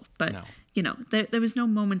jungle, but you know, there was no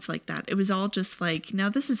moments like that. It was all just like, now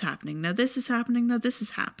this is happening. Now this is happening. Now this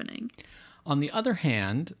is happening. On the other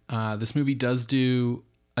hand, this movie does do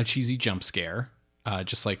a cheesy jump scare,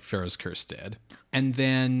 just like Pharaoh's Curse did. And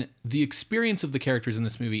then the experience of the characters in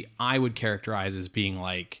this movie, I would characterize as being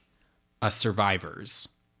like a survivor's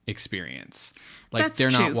experience. Like that's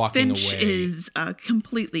they're true. not walking Finch away. Is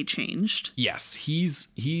completely changed. Yes, he's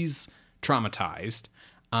traumatized.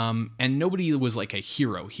 And nobody was like a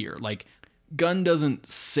hero here. Like Gunn doesn't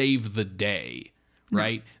save the day,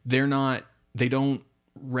 right? They don't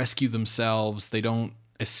rescue themselves. They don't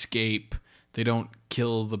escape. They don't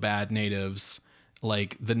kill the bad natives.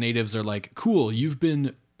 Like, the natives are like, cool, you've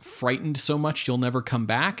been frightened so much you'll never come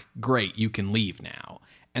back. Great, you can leave now.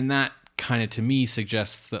 And that kind of, to me,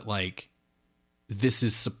 suggests that, like, this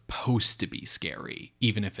is supposed to be scary,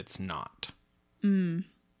 even if it's not.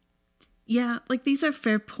 Yeah, like, these are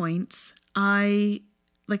fair points.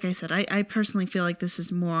 Like I said, I personally feel like this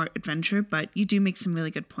is more adventure, but you do make some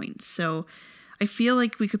really good points. So I feel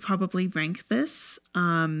like we could probably rank this.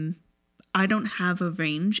 I don't have a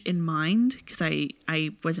range in mind because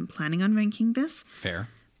I wasn't planning on ranking this. Fair.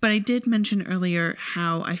 But I did mention earlier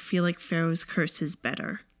how I feel like Pharaoh's Curse is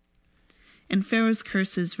better. And Pharaoh's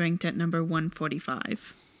Curse is ranked at number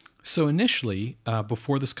 145. So initially,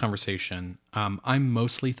 before this conversation, I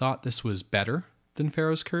mostly thought this was better than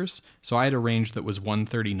Pharaoh's Curse. So I had a range that was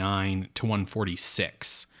 139 to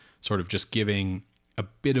 146, sort of just giving a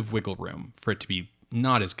bit of wiggle room for it to be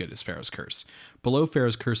not as good as Pharaoh's Curse. Below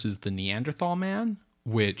Pharaoh's Curse is the Neanderthal Man,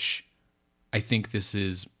 which I think this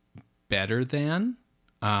is better than,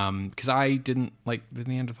 because I didn't like the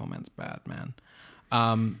Neanderthal Man's bad, man.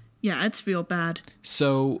 Yeah, it's real bad.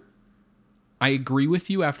 So I agree with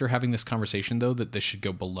you after having this conversation, though, that this should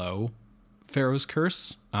go below Pharaoh's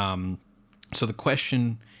Curse. So the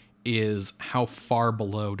question is, how far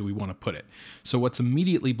below do we want to put it? So what's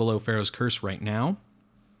immediately below Pharaoh's Curse right now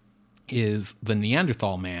is the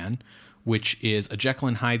Neanderthal Man, which is a Jekyll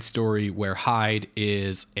and Hyde story where Hyde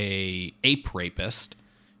is a ape rapist.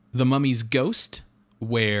 The Mummy's Ghost,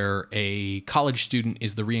 where a college student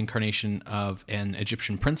is the reincarnation of an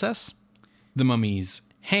Egyptian princess. The Mummy's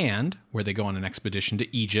Hand, where they go on an expedition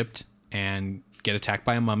to Egypt and get attacked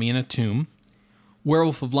by a mummy in a tomb.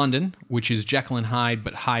 Werewolf of London, which is Jekyll and Hyde,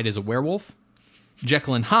 but Hyde is a werewolf.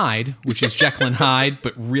 Jekyll and Hyde, which is Jekyll and Hyde,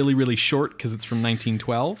 but really, really short because it's from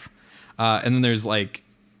 1912. And then there's like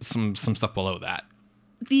some stuff below that.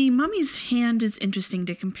 The Mummy's Hand is interesting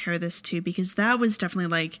to compare this to because that was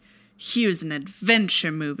definitely like, here's an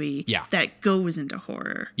adventure movie that goes into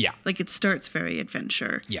horror. Yeah. Like, it starts very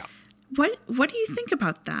adventure. Yeah. What do you think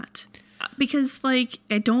about that? Because, like,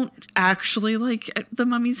 I don't actually like The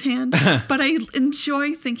Mummy's Hand, but I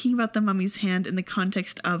enjoy thinking about The Mummy's Hand in the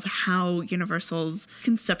context of how Universal's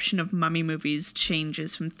conception of mummy movies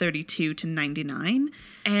changes from 32 to 99.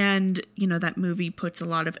 And, you know, that movie puts a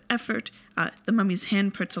lot of effort. The Mummy's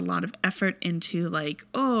Hand puts a lot of effort into, like,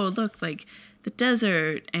 oh, look, like, the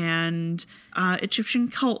desert and Egyptian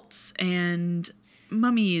cults and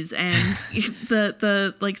mummies and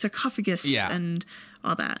the like sarcophagus and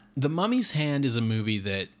all that. The Mummy's Hand is a movie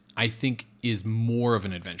that I think is more of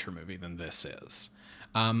an adventure movie than this is.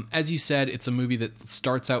 As you said, it's a movie that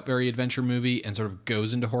starts out very adventure movie and sort of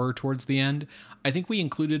goes into horror towards the end. I think we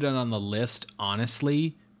included it on the list,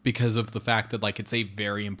 honestly, because of the fact that, like, it's a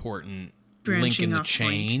very important link in the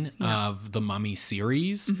chain of the Mummy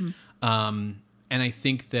series. Mm-hmm. And I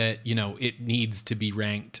think that, you know, it needs to be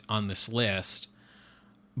ranked on this list.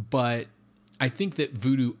 But I think that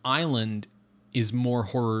Voodoo Island is more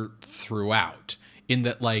horror throughout, in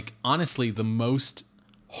that, like, honestly, the most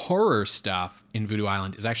horror stuff in Voodoo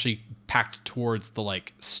Island is actually packed towards the,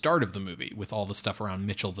 like, start of the movie with all the stuff around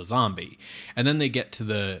Mitchell the zombie. And then they get to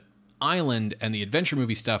the island and the adventure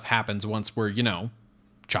movie stuff happens once we're, you know,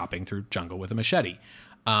 chopping through jungle with a machete.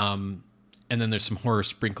 And then there's some horror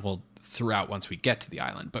sprinkled throughout once we get to the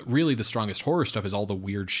island. But really the strongest horror stuff is all the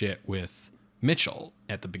weird shit with Mitchell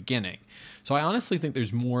at the beginning. So I honestly think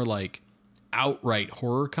there's more, like, outright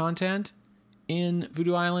horror content in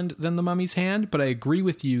Voodoo Island than The Mummy's Hand, but I agree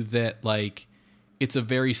with you that, like, it's a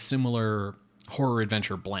very similar horror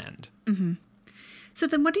adventure blend. Mm-hmm. So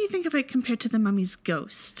then what do you think of it compared to The Mummy's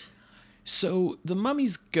Ghost? So The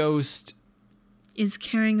Mummy's Ghost is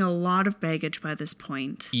carrying a lot of baggage by this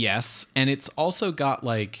point. Yes, and it's also got,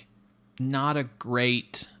 like, not a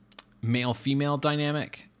great male-female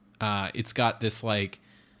dynamic. It's got this, like,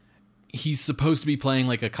 he's supposed to be playing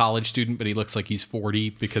like a college student, but he looks like he's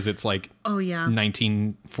 40 because it's like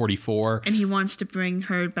 1944. And he wants to bring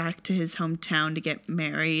her back to his hometown to get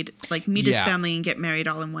married, like meet his family and get married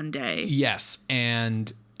all in one day. Yes.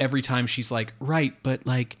 And every time she's like, right, but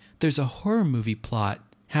like there's a horror movie plot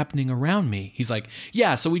happening around me. He's like,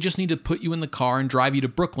 yeah, so we just need to put you in the car and drive you to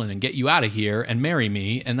Brooklyn and get you out of here and marry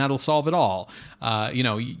me, and that'll solve it all. You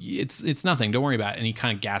know, it's nothing. Don't worry about it. And he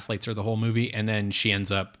kind of gaslights her the whole movie, and then she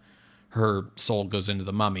ends up, her soul goes into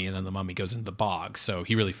the mummy, and then the mummy goes into the bog. So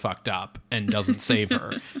he really fucked up and doesn't save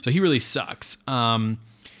her. So he really sucks.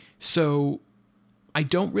 So I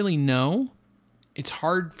don't really know. It's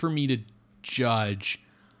hard for me to judge.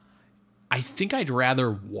 I think I'd rather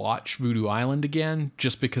watch Voodoo Island again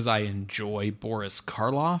just because I enjoy Boris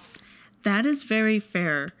Karloff. That is very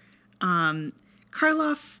fair.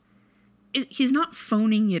 Karloff, he's not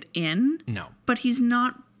phoning it in. No. But he's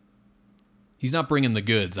not bringing the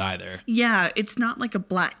goods either. Yeah, it's not like a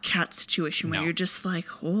Black Cat situation where No. you're just like,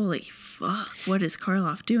 holy fuck, what is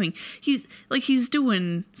Karloff doing? He's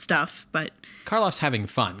doing stuff, but... Karloff's having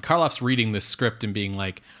fun. Karloff's reading this script and being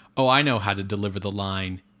like, oh, I know how to deliver the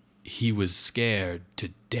line, he was scared to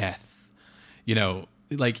death. You know,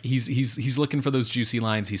 like he's looking for those juicy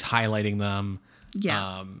lines. He's highlighting them.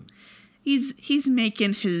 Yeah. He's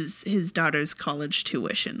making his daughter's college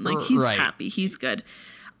tuition. Like, he's right. happy. He's good.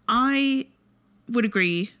 I would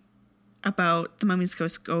agree about The Mummy's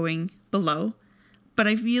Ghost going below, but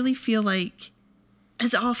I really feel like,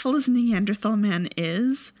 as awful as Neanderthal Man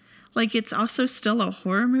is, like, it's also still a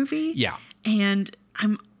horror movie. Yeah. And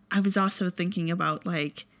I was also thinking about,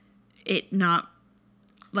 like, it not,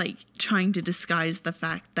 like, trying to disguise the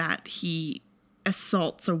fact that he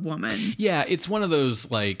assaults a woman. Yeah, it's one of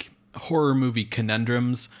those, like, horror movie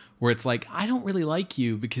conundrums where it's like, I don't really like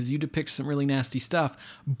you because you depict some really nasty stuff,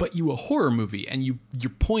 but you a horror movie, and your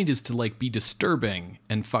point is to, like, be disturbing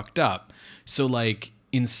and fucked up. So, like,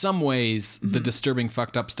 in some ways, the disturbing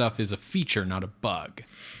fucked up stuff is a feature, not a bug.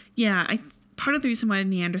 Yeah, part of the reason why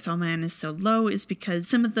Neanderthal Man is so low is because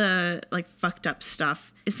some of the, like, fucked up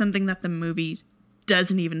stuff is something that the movie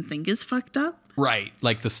doesn't even think is fucked up. Right,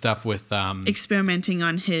 like the stuff with... experimenting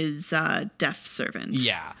on his deaf servant.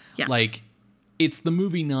 Yeah. Yeah. Like, it's the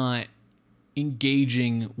movie not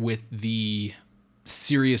engaging with the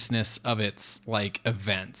seriousness of its, like,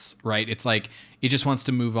 events, right? It's like, it just wants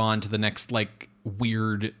to move on to the next, like,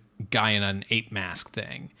 weird guy in an ape mask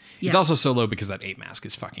thing. Yeah. It's also so low because that ape mask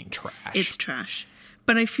is fucking trash. It's trash.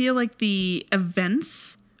 But I feel like the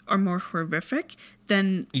events are more horrific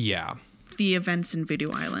than the events in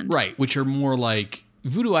Voodoo Island. Right, which are more like...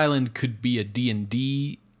 Voodoo Island could be a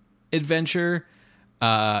D&D adventure.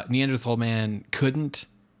 Neanderthal Man couldn't.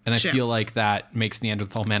 And I feel like that makes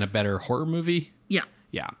Neanderthal Man a better horror movie. Yeah.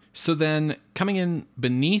 Yeah. So then, coming in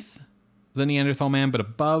beneath the Neanderthal Man, but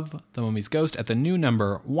above the Mummy's Ghost at the new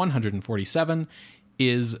number 147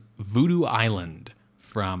 is Voodoo Island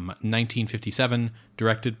from 1957,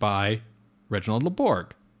 directed by Reginald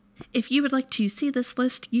Leborg. If you would like to see this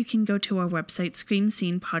list, you can go to our website,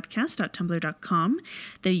 screamscenepodcast.tumblr.com.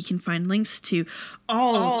 There you can find links to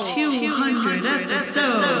all 200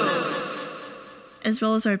 episodes, as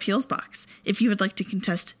well as our appeals box. If you would like to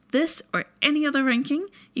contest this or any other ranking,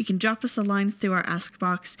 you can drop us a line through our Ask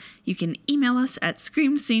box. You can email us at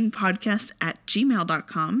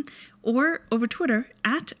screamscenepodcast@gmail.com or over Twitter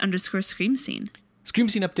 @_screamscene. Scream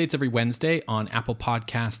Scene updates every Wednesday on Apple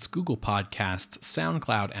Podcasts, Google Podcasts,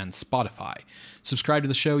 SoundCloud, and Spotify. Subscribe to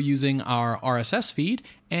the show using our RSS feed,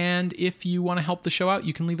 and if you want to help the show out,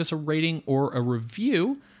 you can leave us a rating or a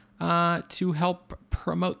review to help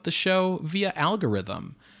promote the show via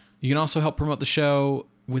algorithm. You can also help promote the show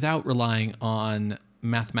without relying on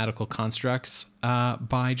mathematical constructs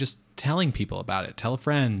by just telling people about it. Tell a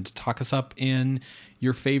friend. Talk us up in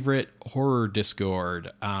your favorite horror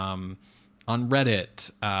Discord. On Reddit,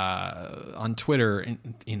 on Twitter,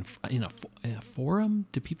 in a forum?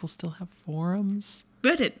 Do people still have forums?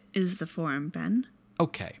 Reddit is the forum, Ben.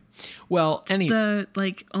 Okay. Well, it's the,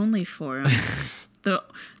 like, only forum. the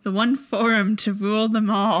one forum to rule them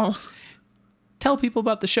all. Tell people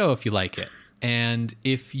about the show if you like it. And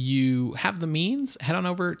if you have the means, head on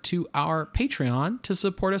over to our Patreon to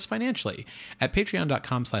support us financially. At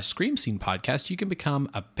patreon.com/screamscenepodcast, you can become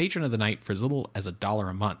a patron of the night for as little as $1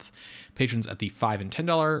 a month. Patrons at the $5 and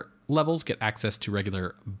 $10 levels get access to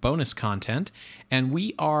regular bonus content. And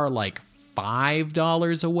we are like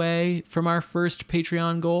 $5 away from our first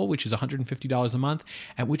Patreon goal, which is $150 a month,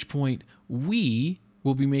 at which point we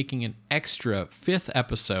will be making an extra 5th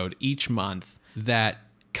episode each month that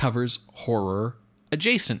covers horror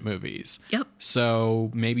adjacent movies. Yep. So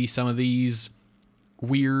maybe some of these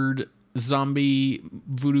weird zombie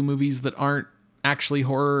voodoo movies that aren't actually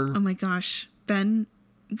horror. Oh my gosh. Ben,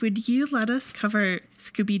 would you let us cover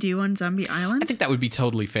Scooby-Doo on Zombie Island? I think that would be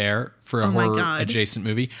totally fair for a horror adjacent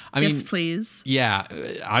movie. I mean, please. Yeah.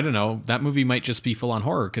 I don't know. That movie might just be full on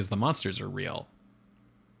horror because the monsters are real.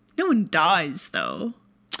 No one dies, though.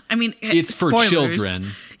 I mean, it's spoilers. For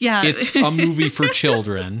children. Yeah. It's a movie for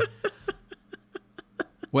children.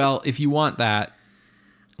 Well, if you want that,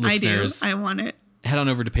 listeners, I want it. Head on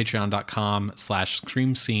over to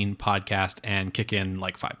patreon.com/screamscenepodcast and kick in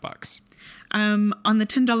like $5. On the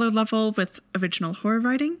 $10 level with original horror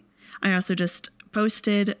writing, I also just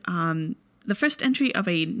posted the first entry of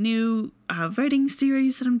a new writing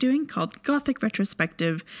series that I'm doing called Gothic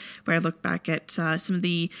Retrospective, where I look back at some of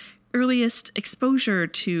the earliest exposure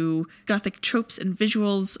to Gothic tropes and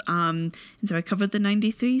visuals. And so I covered the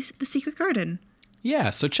 93's The Secret Garden. Yeah,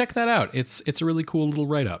 so check that out. It's a really cool little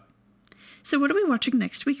write-up. So what are we watching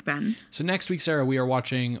next week, Ben? So next week, Sarah, we are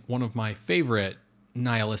watching one of my favorite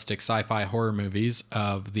nihilistic sci-fi horror movies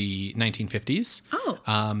of the 1950s.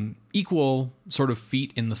 Oh. Equal sort of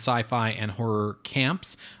feat in the sci-fi and horror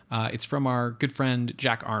camps. It's from our good friend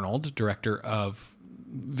Jack Arnold, director of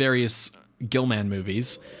various Gilman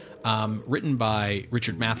movies, written by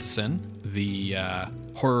Richard Matheson, the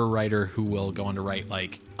horror writer who will go on to write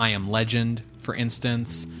like I Am Legend, for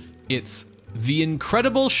instance. It's The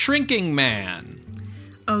Incredible Shrinking Man.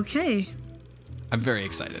 Okay. I'm very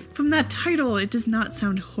excited. From that title, it does not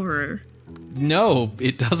sound horror. No,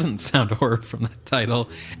 it doesn't sound horror from that title.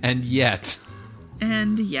 And yet.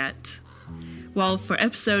 Well, for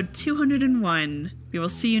episode 201, we will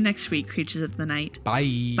see you next week, Creatures of the Night.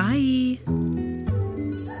 Bye. Bye.